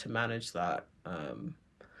to manage that.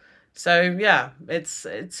 So yeah, it's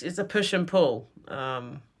a push and pull.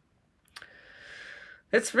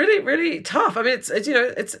 It's really tough. I mean, it's you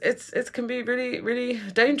know, it can be really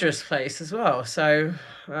dangerous place as well. So,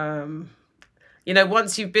 you know,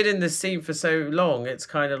 once you've been in this scene for so long, it's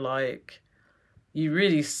kind of like you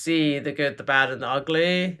really see the good, the bad, and the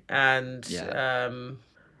ugly, and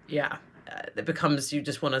it becomes you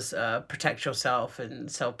just want to protect yourself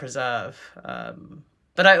and self-preserve.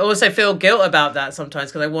 But I also feel guilt about that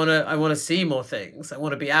sometimes because I want to see more things. I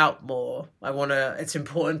want to be out more. It's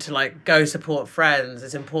important to like go support friends.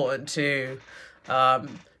 It's important to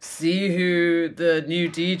see who the new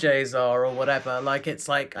DJs are or whatever. Like, it's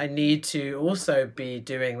like I need to also be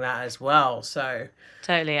doing that as well. So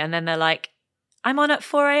totally. And then they're like, I'm on at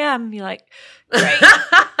 4 a.m. You're like, great.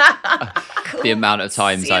 Cool. The amount of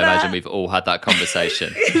times I imagine we've all had that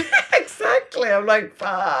conversation. Exactly. I'm like,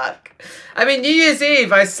 fuck. I mean, New Year's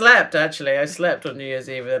Eve, I slept on New Year's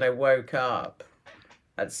Eve, and then I woke up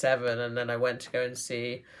at 7, and then I went to go and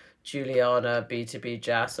see Juliana B2B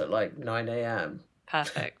Jazz at like 9 a.m.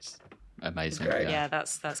 Perfect. Amazing. Yeah,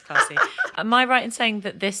 that's classy. Am I right in saying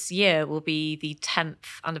that this year will be the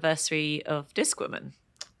 10th anniversary of Discwoman?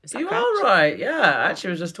 Is that You correct? are right. Yeah, actually,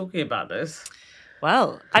 I was just talking about this.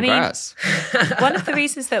 Well, Congrats. I mean, one of the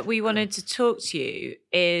reasons that we wanted to talk to you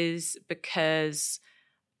is because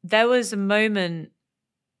there was a moment,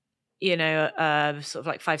 you know, sort of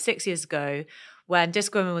like 5-6 years ago when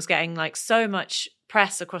Discwoman was getting like so much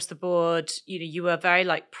press across the board. You know, you were very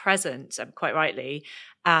like present, quite rightly,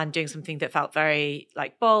 and doing something that felt very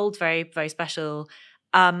like bold, very, very special.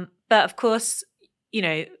 But of course, you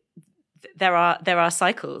know, there are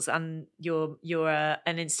cycles, and you're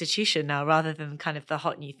an institution now rather than kind of the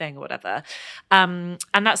hot new thing or whatever. And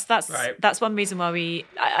that's Right. that's one reason why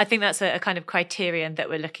I think that's a kind of criterion that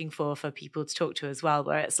we're looking for people to talk to as well,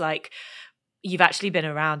 where it's like you've actually been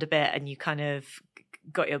around a bit and you kind of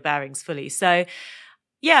got your bearings fully. So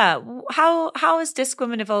yeah, how has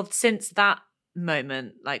Discwoman evolved since that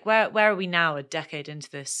moment? Like where are we now, a decade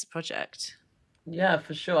into this project? Yeah,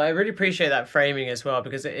 for sure. I really appreciate that framing as well,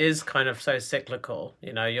 because it is kind of so cyclical.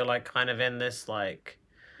 You know, you're like kind of in this like,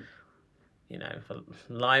 you know,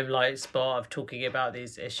 limelight spot of talking about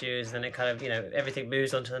these issues, and it kind of, you know, everything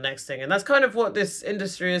moves on to the next thing. And that's kind of what this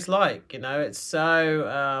industry is like, you know, it's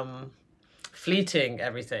so fleeting,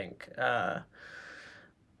 everything.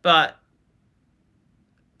 But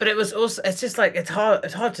it was also, it's just like, it's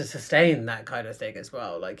hard to sustain that kind of thing as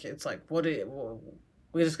well. Like, it's like,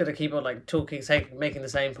 we're just going to keep on like talking, making the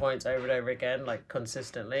same points over and over again, like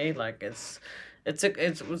consistently. Like it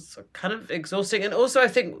was kind of exhausting. And also I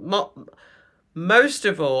think most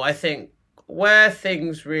of all, I think where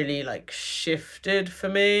things really like shifted for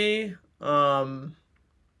me,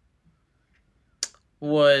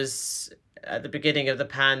 was at the beginning of the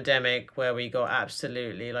pandemic, where we got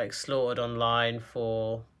absolutely like slaughtered online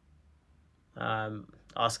for,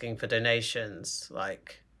 asking for donations.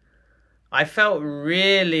 Like, I felt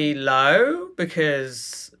really low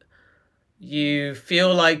because you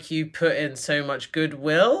feel like you put in so much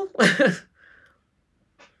goodwill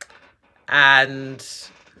and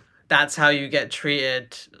that's how you get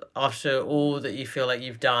treated after all that you feel like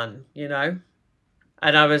you've done, you know?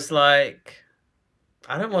 And I was like,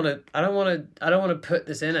 I don't want to put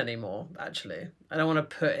this in anymore, actually. I don't want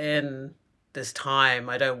to put in this time.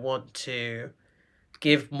 I don't want to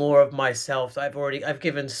give more of myself. I've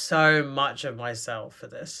given so much of myself for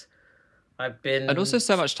this. And also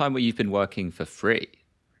so much time where you've been working for free,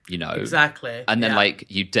 you know. Exactly. And then like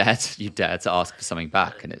you dare to ask for something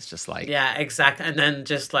back, and it's just like, yeah, exactly. And then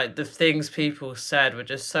just like the things people said were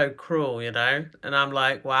just so cruel, you know. And I'm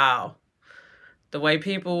like, wow, the way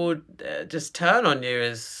people would just turn on you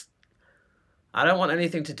is, I don't want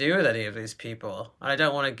anything to do with any of these people. I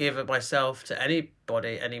don't want to give it myself to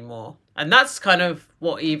anybody anymore. And that's kind of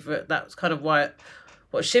what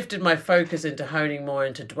shifted my focus into honing more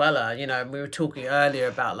into Dweller, you know. And we were talking earlier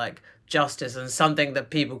about like justice and something that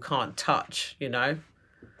people can't touch, you know.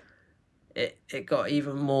 It got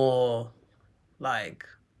even more like,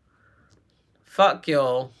 fuck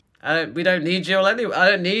y'all. We don't need you all anyway. I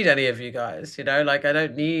don't need any of you guys, you know. Like, I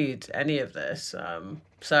don't need any of this.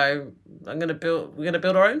 So we're gonna build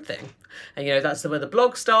our own thing, and you know, that's where the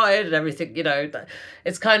blog started and everything. You know,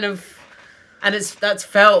 it's kind of, and that's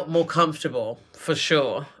felt more comfortable for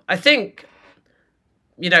sure. I think,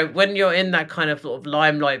 when you're in that kind of sort of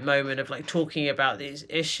limelight moment of like talking about these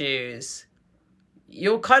issues,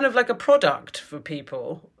 you're kind of like a product for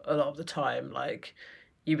people a lot of the time. Like,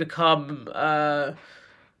 you become,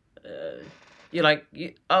 you're like,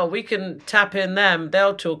 we can tap in them.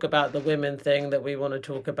 They'll talk about the women thing that we want to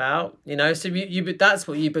talk about, So you that's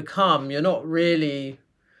what you become. You're not really,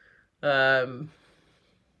 and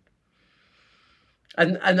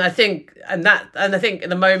I think in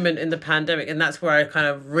the moment in the pandemic, and that's where I kind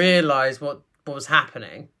of realized what was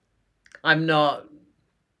happening.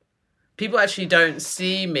 People actually don't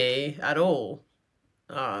see me at all,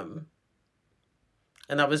 and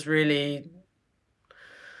that was really,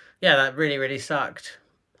 that really, really sucked.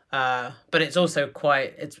 But it's also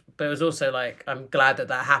but it was also like, I'm glad that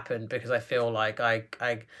happened, because I feel like I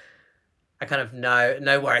kind of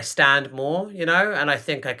know where I stand more, and I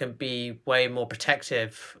think I can be way more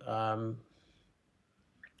protective, and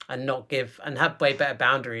have way better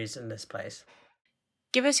boundaries in this place.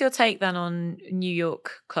 Give us your take then on New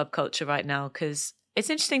York club culture right now, because it's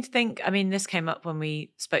interesting to think, I mean, this came up when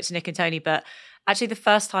we spoke to Nick and Tony, but actually the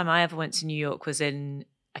first time I ever went to New York was in,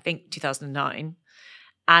 I think, 2009.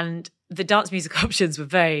 And the dance music options were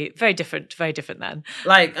very, very different then.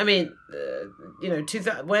 Like, I mean,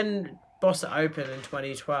 when Bossa opened in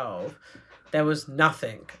 2012, there was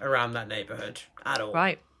nothing around that neighborhood at all.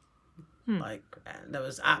 Right. Like, there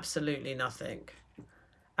was absolutely nothing.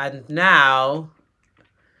 And now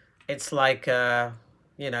it's like, the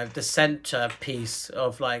centerpiece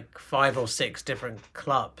of like 5 or 6 different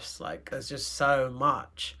clubs. Like, there's just so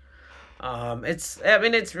much. It's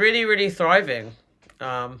really, really thriving.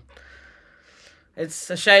 It's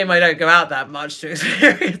a shame I don't go out that much to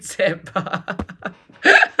experience it, but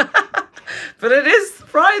it is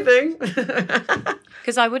thriving.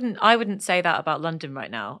 Because I wouldn't say that about London right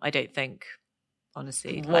now, I don't think,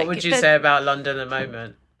 honestly. What would you say about London at the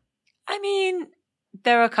moment? I mean,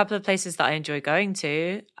 there are a couple of places that I enjoy going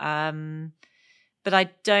to, but I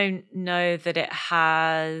don't know that it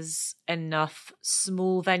has enough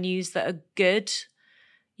small venues that are good.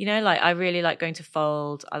 Like, I really like going to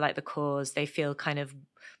Fold. I like the Cause. They feel kind of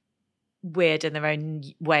weird in their own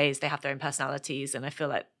ways. They have their own personalities, and I feel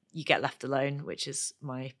like you get left alone, which is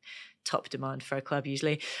my top demand for a club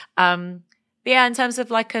usually. But yeah, in terms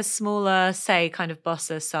of like a smaller, say, kind of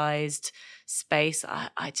Bossa-sized space,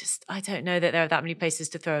 I don't know that there are that many places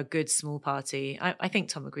to throw a good small party. I think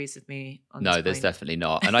Tom agrees with me on this No, there's point. definitely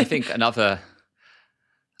not. And I think another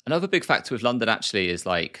big factor with London actually is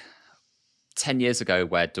like 10 years ago,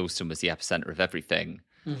 where Dalston was the epicenter of everything.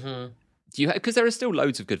 Mm-hmm. Because there are still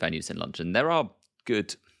loads of good venues in London. There are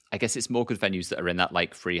good, I guess it's more good venues that are in that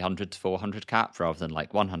like 300 to 400 cap rather than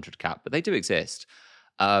like 100 cap, but they do exist.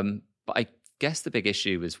 But I guess the big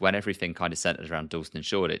issue is when everything kind of centered around Dalston and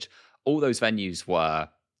Shoreditch, all those venues were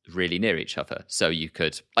really near each other. So you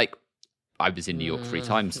could, like, I was in New York 3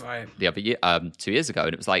 times the other year, 2 years ago,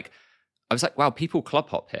 and I was like, wow, people club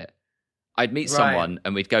hop here. I'd meet someone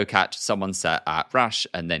and we'd go catch someone's set at Rash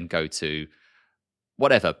and then go to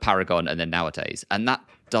whatever, Paragon, and then Nowadays. And that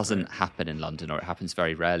doesn't happen in London, or it happens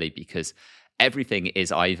very rarely, because everything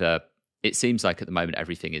is either, it seems like at the moment,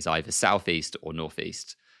 everything is either southeast or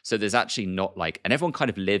northeast. So there's actually not like, and everyone kind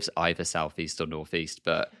of lives either southeast or northeast,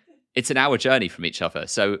 but it's an hour journey from each other.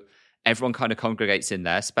 So everyone kind of congregates in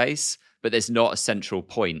their space, but there's not a central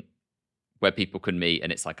point where people can meet,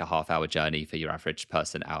 and it's like a half-hour journey for your average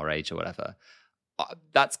person our age or whatever.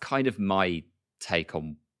 That's kind of my take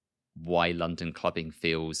on why London clubbing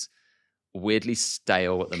feels weirdly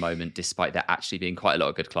stale at the moment, despite there actually being quite a lot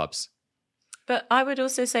of good clubs. But I would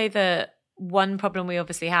also say that one problem we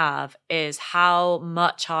obviously have is how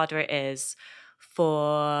much harder it is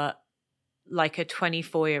for like a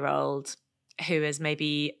 24-year-old who has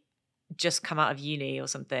maybe just come out of uni or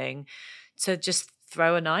something to just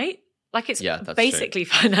throw a night. Like, it's basically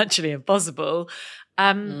financially impossible.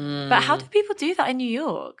 But how do people do that in New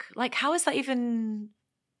York? Like, how is that even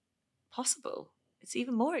possible? It's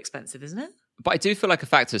even more expensive, isn't it? But I do feel like a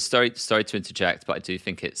factor, sorry to interject, but I do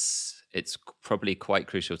think it's probably quite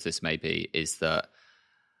crucial to this maybe, is that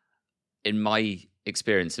in my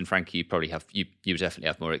experience, and Frankie, you probably have, you definitely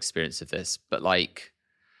have more experience of this, but like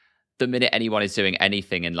the minute anyone is doing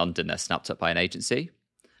anything in London, they're snapped up by an agency.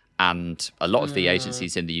 And a lot of the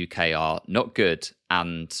agencies in the UK are not good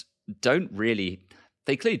and don't really,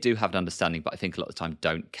 they clearly do have an understanding, but I think a lot of the time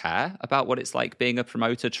don't care about what it's like being a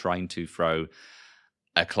promoter trying to throw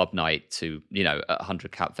a club night to, a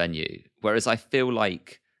 100 cap venue. Whereas I feel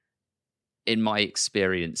like, in my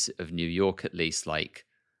experience of New York at least, like,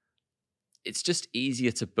 it's just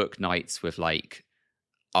easier to book nights with like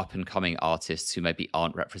up and coming artists who maybe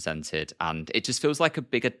aren't represented, and it just feels like a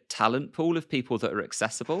bigger talent pool of people that are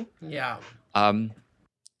accessible. Yeah.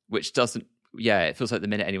 Which doesn't, yeah, it feels like the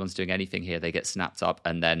minute anyone's doing anything here, they get snapped up,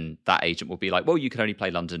 and then that agent will be like, well, you can only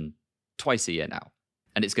play London twice a year now,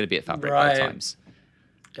 and it's going to be at Fabric Right. both times.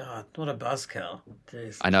 God, what a buzzkill.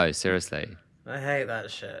 Jeez. I know, seriously. I hate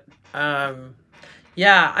that shit.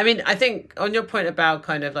 Yeah, I mean, I think on your point about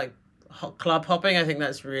kind of like club hopping, I think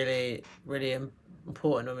that's really, really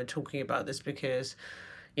important when we're talking about this, because,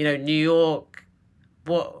 you know, New York,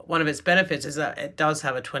 one of its benefits is that it does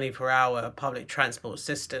have a 24-hour public transport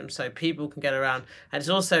system, so people can get around, and it's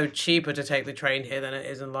also cheaper to take the train here than it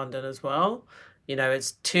is in London as well. You know,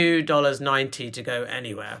 it's $2.90 to go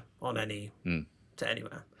anywhere to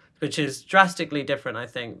anywhere, which is drastically different, I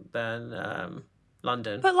think, than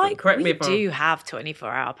London. But like, correct me we if do have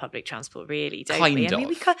 24-hour public transport, really, don't we? Kind I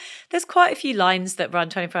mean, of. there's quite a few lines that run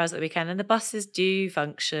 24 hours at the weekend, and the buses do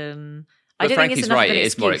function. I But don't think it's Frankie's enough right, of an it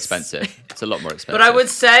is more excuse. expensive. It's a lot more expensive. But I would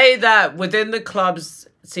say that within the clubs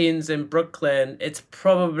scenes in Brooklyn, it's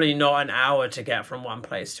probably not an hour to get from one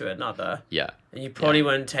place to another. Yeah. And you probably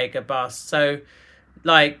wouldn't take a bus. So,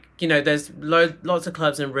 like, you know, there's lots of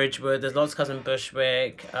clubs in Ridgewood, there's lots of clubs in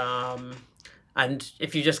Bushwick. And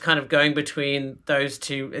if you're just kind of going between those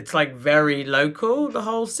two, it's like very local, the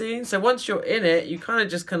whole scene. So once you're in it, you kind of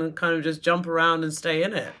just just jump around and stay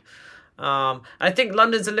in it. I think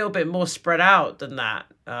London's a little bit more spread out than that.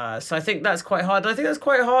 So I think that's quite hard. And I think that's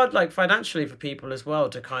quite hard, like, financially for people as well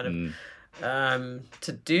to kind of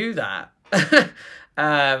to do that.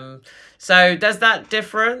 So there's that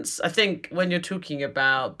difference. I think when you're talking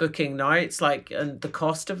about booking nights, like, and the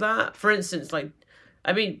cost of that, for instance, like,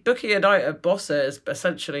 I mean, booking a night at Bossa is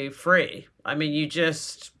essentially free. I mean, you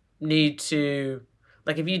just need to,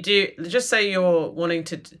 like, if you do, just say you're wanting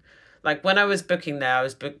to, like, when I was booking there,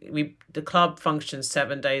 the club functions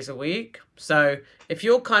 7 days a week. So if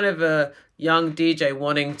you're kind of a young DJ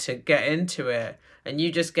wanting to get into it, and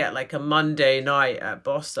you just get like a Monday night at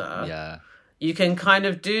Bossa, Yeah. you can kind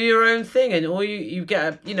of do your own thing, and all you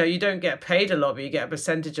get, you know, you don't get paid a lot, but you get a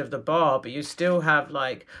percentage of the bar, but you still have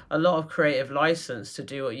like a lot of creative license to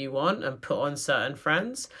do what you want and put on certain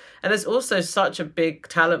friends. And there's also such a big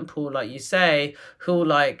talent pool, like you say, who'll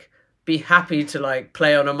like be happy to like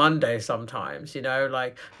play on a Monday sometimes, you know,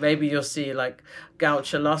 like maybe you'll see like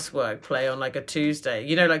Goucher Lustwork play on like a Tuesday,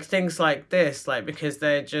 you know, like things like this, like,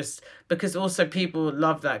 because also people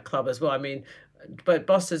love that club as well. I mean, but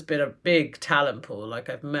Boss has been a big talent pool. Like,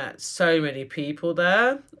 I've met so many people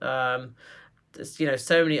there. There's, you know,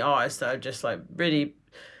 so many artists that have just like really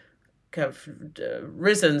have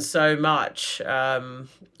risen so much.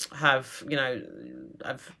 Have, you know,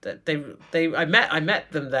 I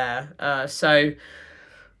met them there. So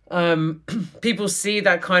people see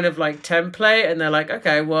that kind of like template, and they're like,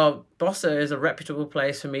 okay, well, Bossa is a reputable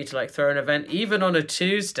place for me to like throw an event, even on a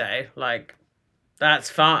Tuesday. Like, that's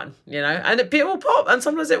fun, you know, and it will pop, and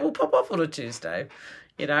sometimes it will pop off on a Tuesday,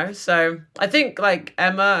 you know. So I think like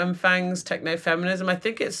Emma and Fang's Techno Feminism, I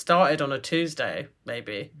think it started on a Tuesday,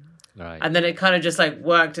 maybe. Right. And then it kind of just like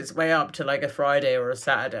worked its way up to like a Friday or a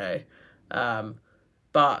Saturday.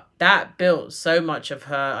 But that built so much of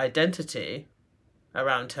her identity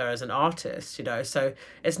around her as an artist, you know. So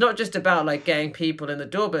it's not just about like getting people in the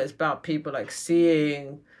door, but it's about people like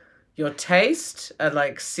seeing your taste and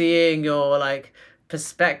like seeing your like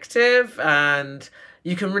perspective, and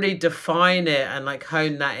you can really define it and like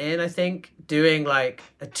hone that in. I think doing like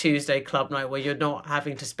a Tuesday club night where you're not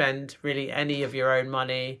having to spend really any of your own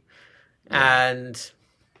money, and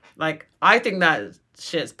like, I think that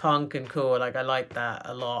shit's punk and cool. Like, I like that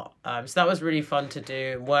a lot. So that was really fun to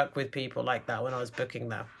do and work with people like that when I was booking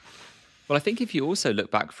there. Well, I think if you also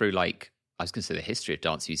look back through, like, I was going to say the history of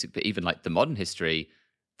dance music, but even like the modern history,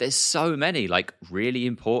 there's so many like really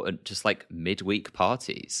important just like midweek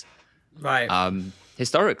parties, Right.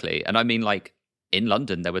 historically. And I mean, like, in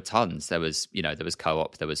London there were tons. There was, you know, there was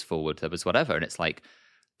Co-op, there was Forward, there was whatever, and it's like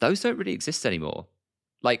those don't really exist anymore.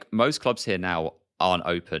 Like, most clubs here now aren't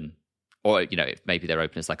open, or, you know, maybe they're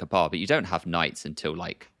open as like a bar, but you don't have nights until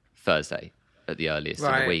like Thursday at the earliest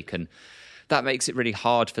in the week. And that makes it really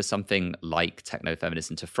hard for something like techno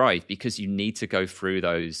feminism to thrive, because you need to go through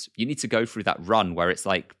that run where it's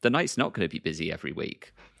like the night's not going to be busy every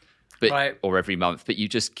week, but or every month, but you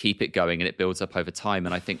just keep it going and it builds up over time.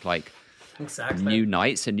 And I think like new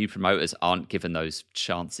nights and new promoters aren't given those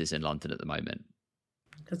chances in London at the moment.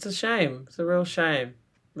 It's a shame. It's a real shame,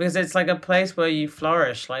 because it's like a place where you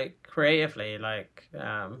flourish, like, creatively, like.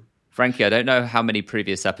 Frankie, I don't know how many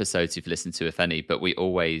previous episodes you've listened to, if any, but we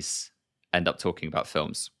always end up talking about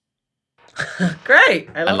films. Great.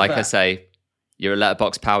 I love and like that. I say, You're a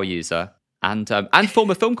Letterboxd power user and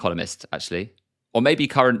former film columnist, actually. Or maybe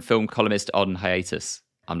current film columnist on hiatus.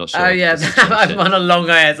 I'm not sure. Oh, yeah. I've on a long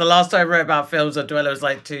hiatus. The last time I wrote about films on Dweller was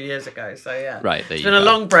like 2 years ago. So, yeah. Right. It's been a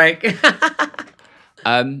long break.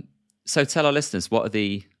 So tell our listeners, what are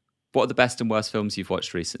the best and worst films you've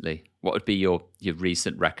watched recently? What would be your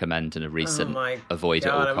recent recommend and a recent avoid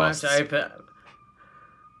at all costs? I might have to open.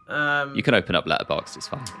 You can open up Letterboxd, it's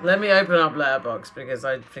fine. Let me open up Letterboxd because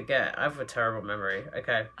I forget. I have a terrible memory.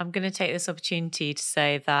 Okay. I'm going to take this opportunity to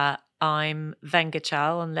say that I'm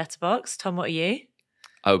Vengachal on Letterboxd. Tom, what are you?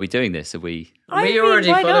 Oh, are we doing this? Are we? We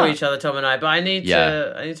already follow each other, Tom and I, but I need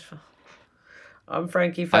to. I'm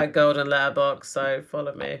Frankie Fat Gold on Letterboxd, so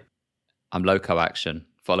follow me. I'm Loco Action.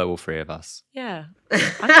 Follow all three of us. Yeah,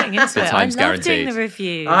 I'm getting into it. Time's I love guaranteed. doing the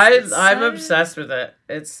reviews. I'm obsessed with it.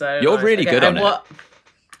 It's so. You're nice. really good on it.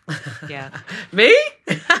 Yeah. Me?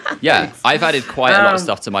 Yeah, I've added quite a lot of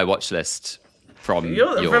stuff to my watch list from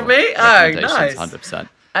your from me. Oh, nice. 100%.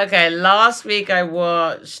 Okay, last week I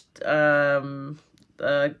watched a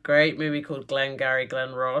great movie called Glengarry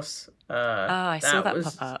Glen Ross. I saw that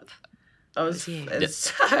pop up. It's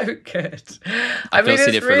so good. I've not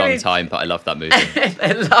seen it for a long time, but I love that movie.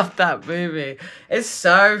 I love that movie. It's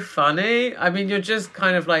so funny. I mean, you're just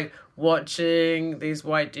kind of like watching these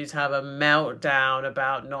white dudes have a meltdown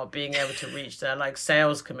about not being able to reach their like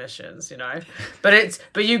sales commissions, you know. But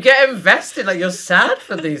you get invested, like you're sad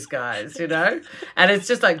for these guys, you know. And it's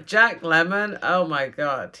just like Jack Lemmon. Oh my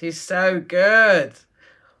god, he's so good.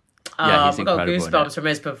 Yeah, he's I've got incredible, goosebumps from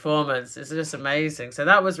his performance. It's just amazing. So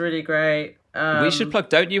that was really great. We should plug.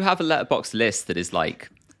 Don't you have a Letterboxd list that is like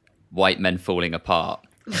white men falling apart?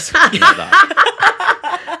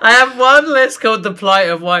 I have one list called The Plight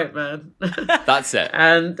of White Men. That's it.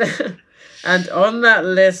 And on that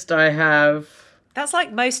list I have That's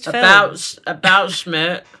like most films. About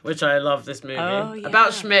Schmidt, which I love this movie. Oh, yeah.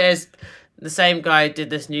 About Schmidt is the same guy who did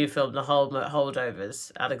this new film, The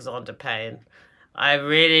Holdovers, Alexander Payne. I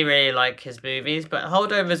really, really like his movies, but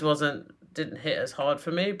Holdovers didn't hit as hard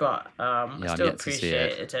for me, but I still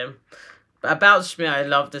appreciated him. But About Schmidt, I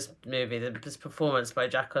love this movie. This performance by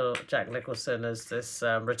Jack Nicholson as this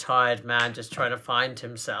retired man just trying to find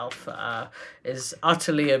himself is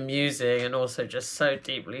utterly amusing and also just so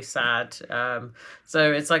deeply sad.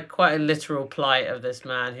 So it's like quite a literal plight of this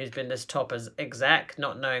man who's been this top as exec,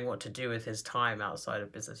 not knowing what to do with his time outside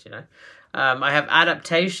of business, you know. I have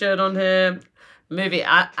Adaptation on here. Movie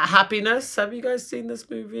Happiness. Have you guys seen this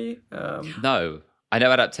movie? No. I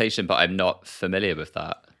know Adaptation, but I'm not familiar with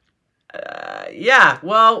that. Yeah,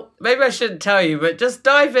 well, maybe I shouldn't tell you, but just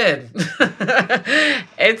dive in. I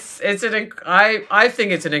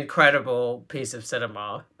think it's an incredible piece of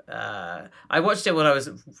cinema. I watched it when I was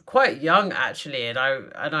quite young, actually, and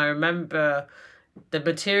I remember the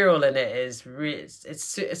material in it is really,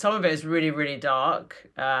 it's some of it is really, really dark.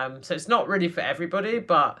 So it's not really for everybody,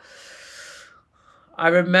 but I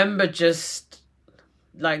remember just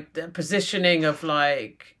like the positioning of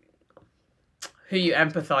like who you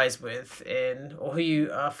empathize with or who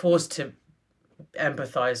you are forced to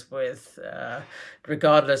empathize with,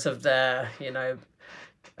 regardless of their, you know,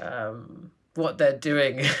 what they're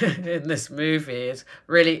doing in this movie is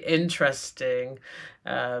really interesting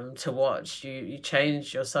to watch. You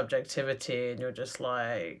change your subjectivity and you're just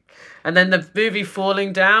like... And then the movie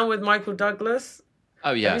Falling Down with Michael Douglas.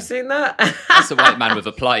 Oh, yeah. Have you seen that? That's a white man with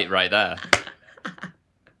a plight right there.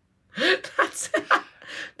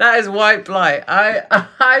 That is white blight.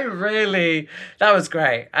 I really... That was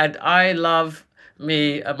great. And I love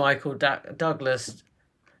me a Michael Douglas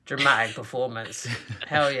dramatic performance.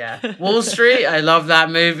 Hell yeah. Wall Street, I love that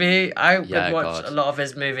movie. I would watch a lot of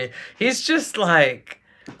his movie. He's just like...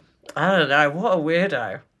 I don't know. What a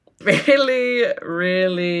weirdo. Really,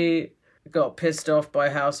 really... got pissed off by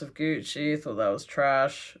House of Gucci. Thought that was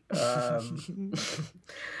trash.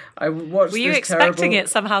 I watched. Were you expecting it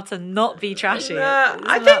somehow to not be trashy?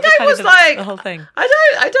 I think I was like the whole thing.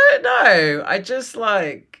 I don't know. I'm just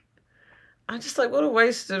like, what a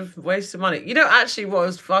waste of money. You know, actually, what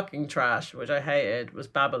was fucking trash, which I hated, was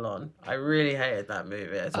Babylon. I really hated that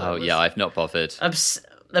movie. I've not bothered.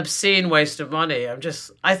 Obscene waste of money.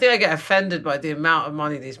 I think I get offended by the amount of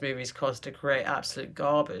money these movies cost to create absolute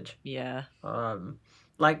garbage. Yeah.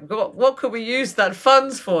 Like what could we use that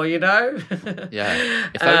funds for? You know? Yeah.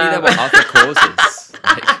 If only there were other causes.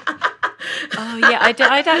 Oh yeah, I'd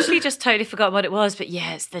actually just totally forgotten what it was, but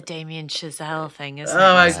yeah, it's the Damien Chazelle thing, isn't it?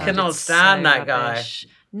 Oh, I cannot stand that rubbish.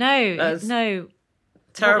 Guy. No.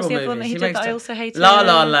 Terrible movie. What was the other one that he did that I also hated? La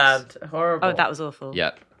La Land. Horrible. Oh, that was awful.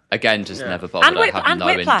 Yeah. Again, just never bothered. I have no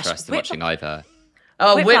interest in watching either.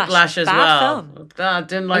 Oh, Whiplash as well. Film. I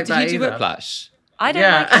didn't like that either. Did he do Whiplash? I don't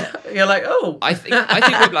like it. You're like, oh. I think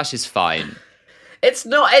Whiplash is fine. It's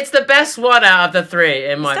not. It's the best one out of the three.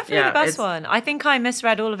 In my, It's definitely the best one. I think I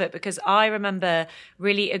misread all of it because I remember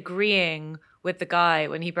really agreeing with the guy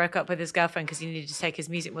when he broke up with his girlfriend because he needed to take his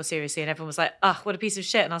music more seriously, and everyone was like, "Ugh, what a piece of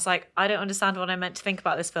shit!" And I was like, "I don't understand what I meant to think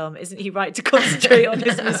about this film. Isn't he right to concentrate on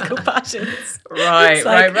his musical passions?" Right,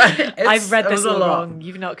 like, right. I've read this all wrong.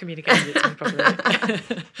 You've not communicated it to me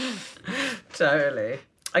properly. Totally.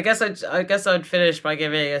 I guess I'd finish by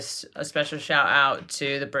giving a special shout out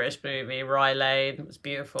to the British movie Rye Lane. It was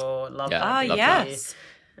beautiful. Loved that. Ah, yes.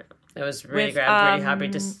 It was really great. I'm really happy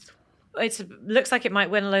to. It looks like it might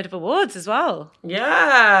win a load of awards as well.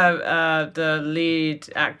 Yeah, the lead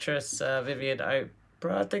actress Vivian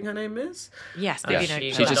Oprah, I think her name is. Yes, Yeah, Vivian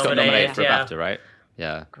Oprah. She just got nominated for a yeah. BAFTA, right?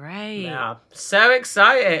 Yeah. Great. Yeah, so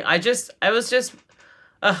exciting.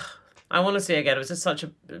 I want to see it again. It was just such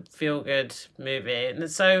a feel-good movie.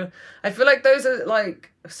 And so I feel like those are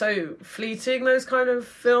like so fleeting, those kind of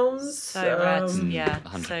films. So rare. Yeah,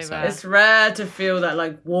 100%. so rare. It's rare to feel that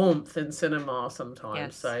like warmth in cinema sometimes.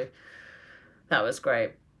 Yes. So that was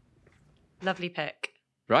great. Lovely pick.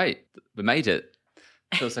 Right. We made it.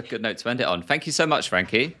 Feels like a good note to end it on. Thank you so much,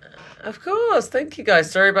 Frankie. Of course. Thank you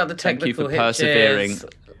guys. Sorry about the Thank technical you for persevering. hitches.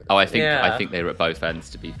 Oh, I think they were at both ends,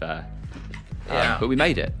 to be fair. Yeah. But we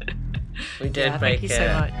made it. We did Yeah, make thank you it. so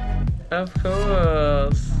much. Of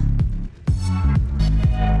course.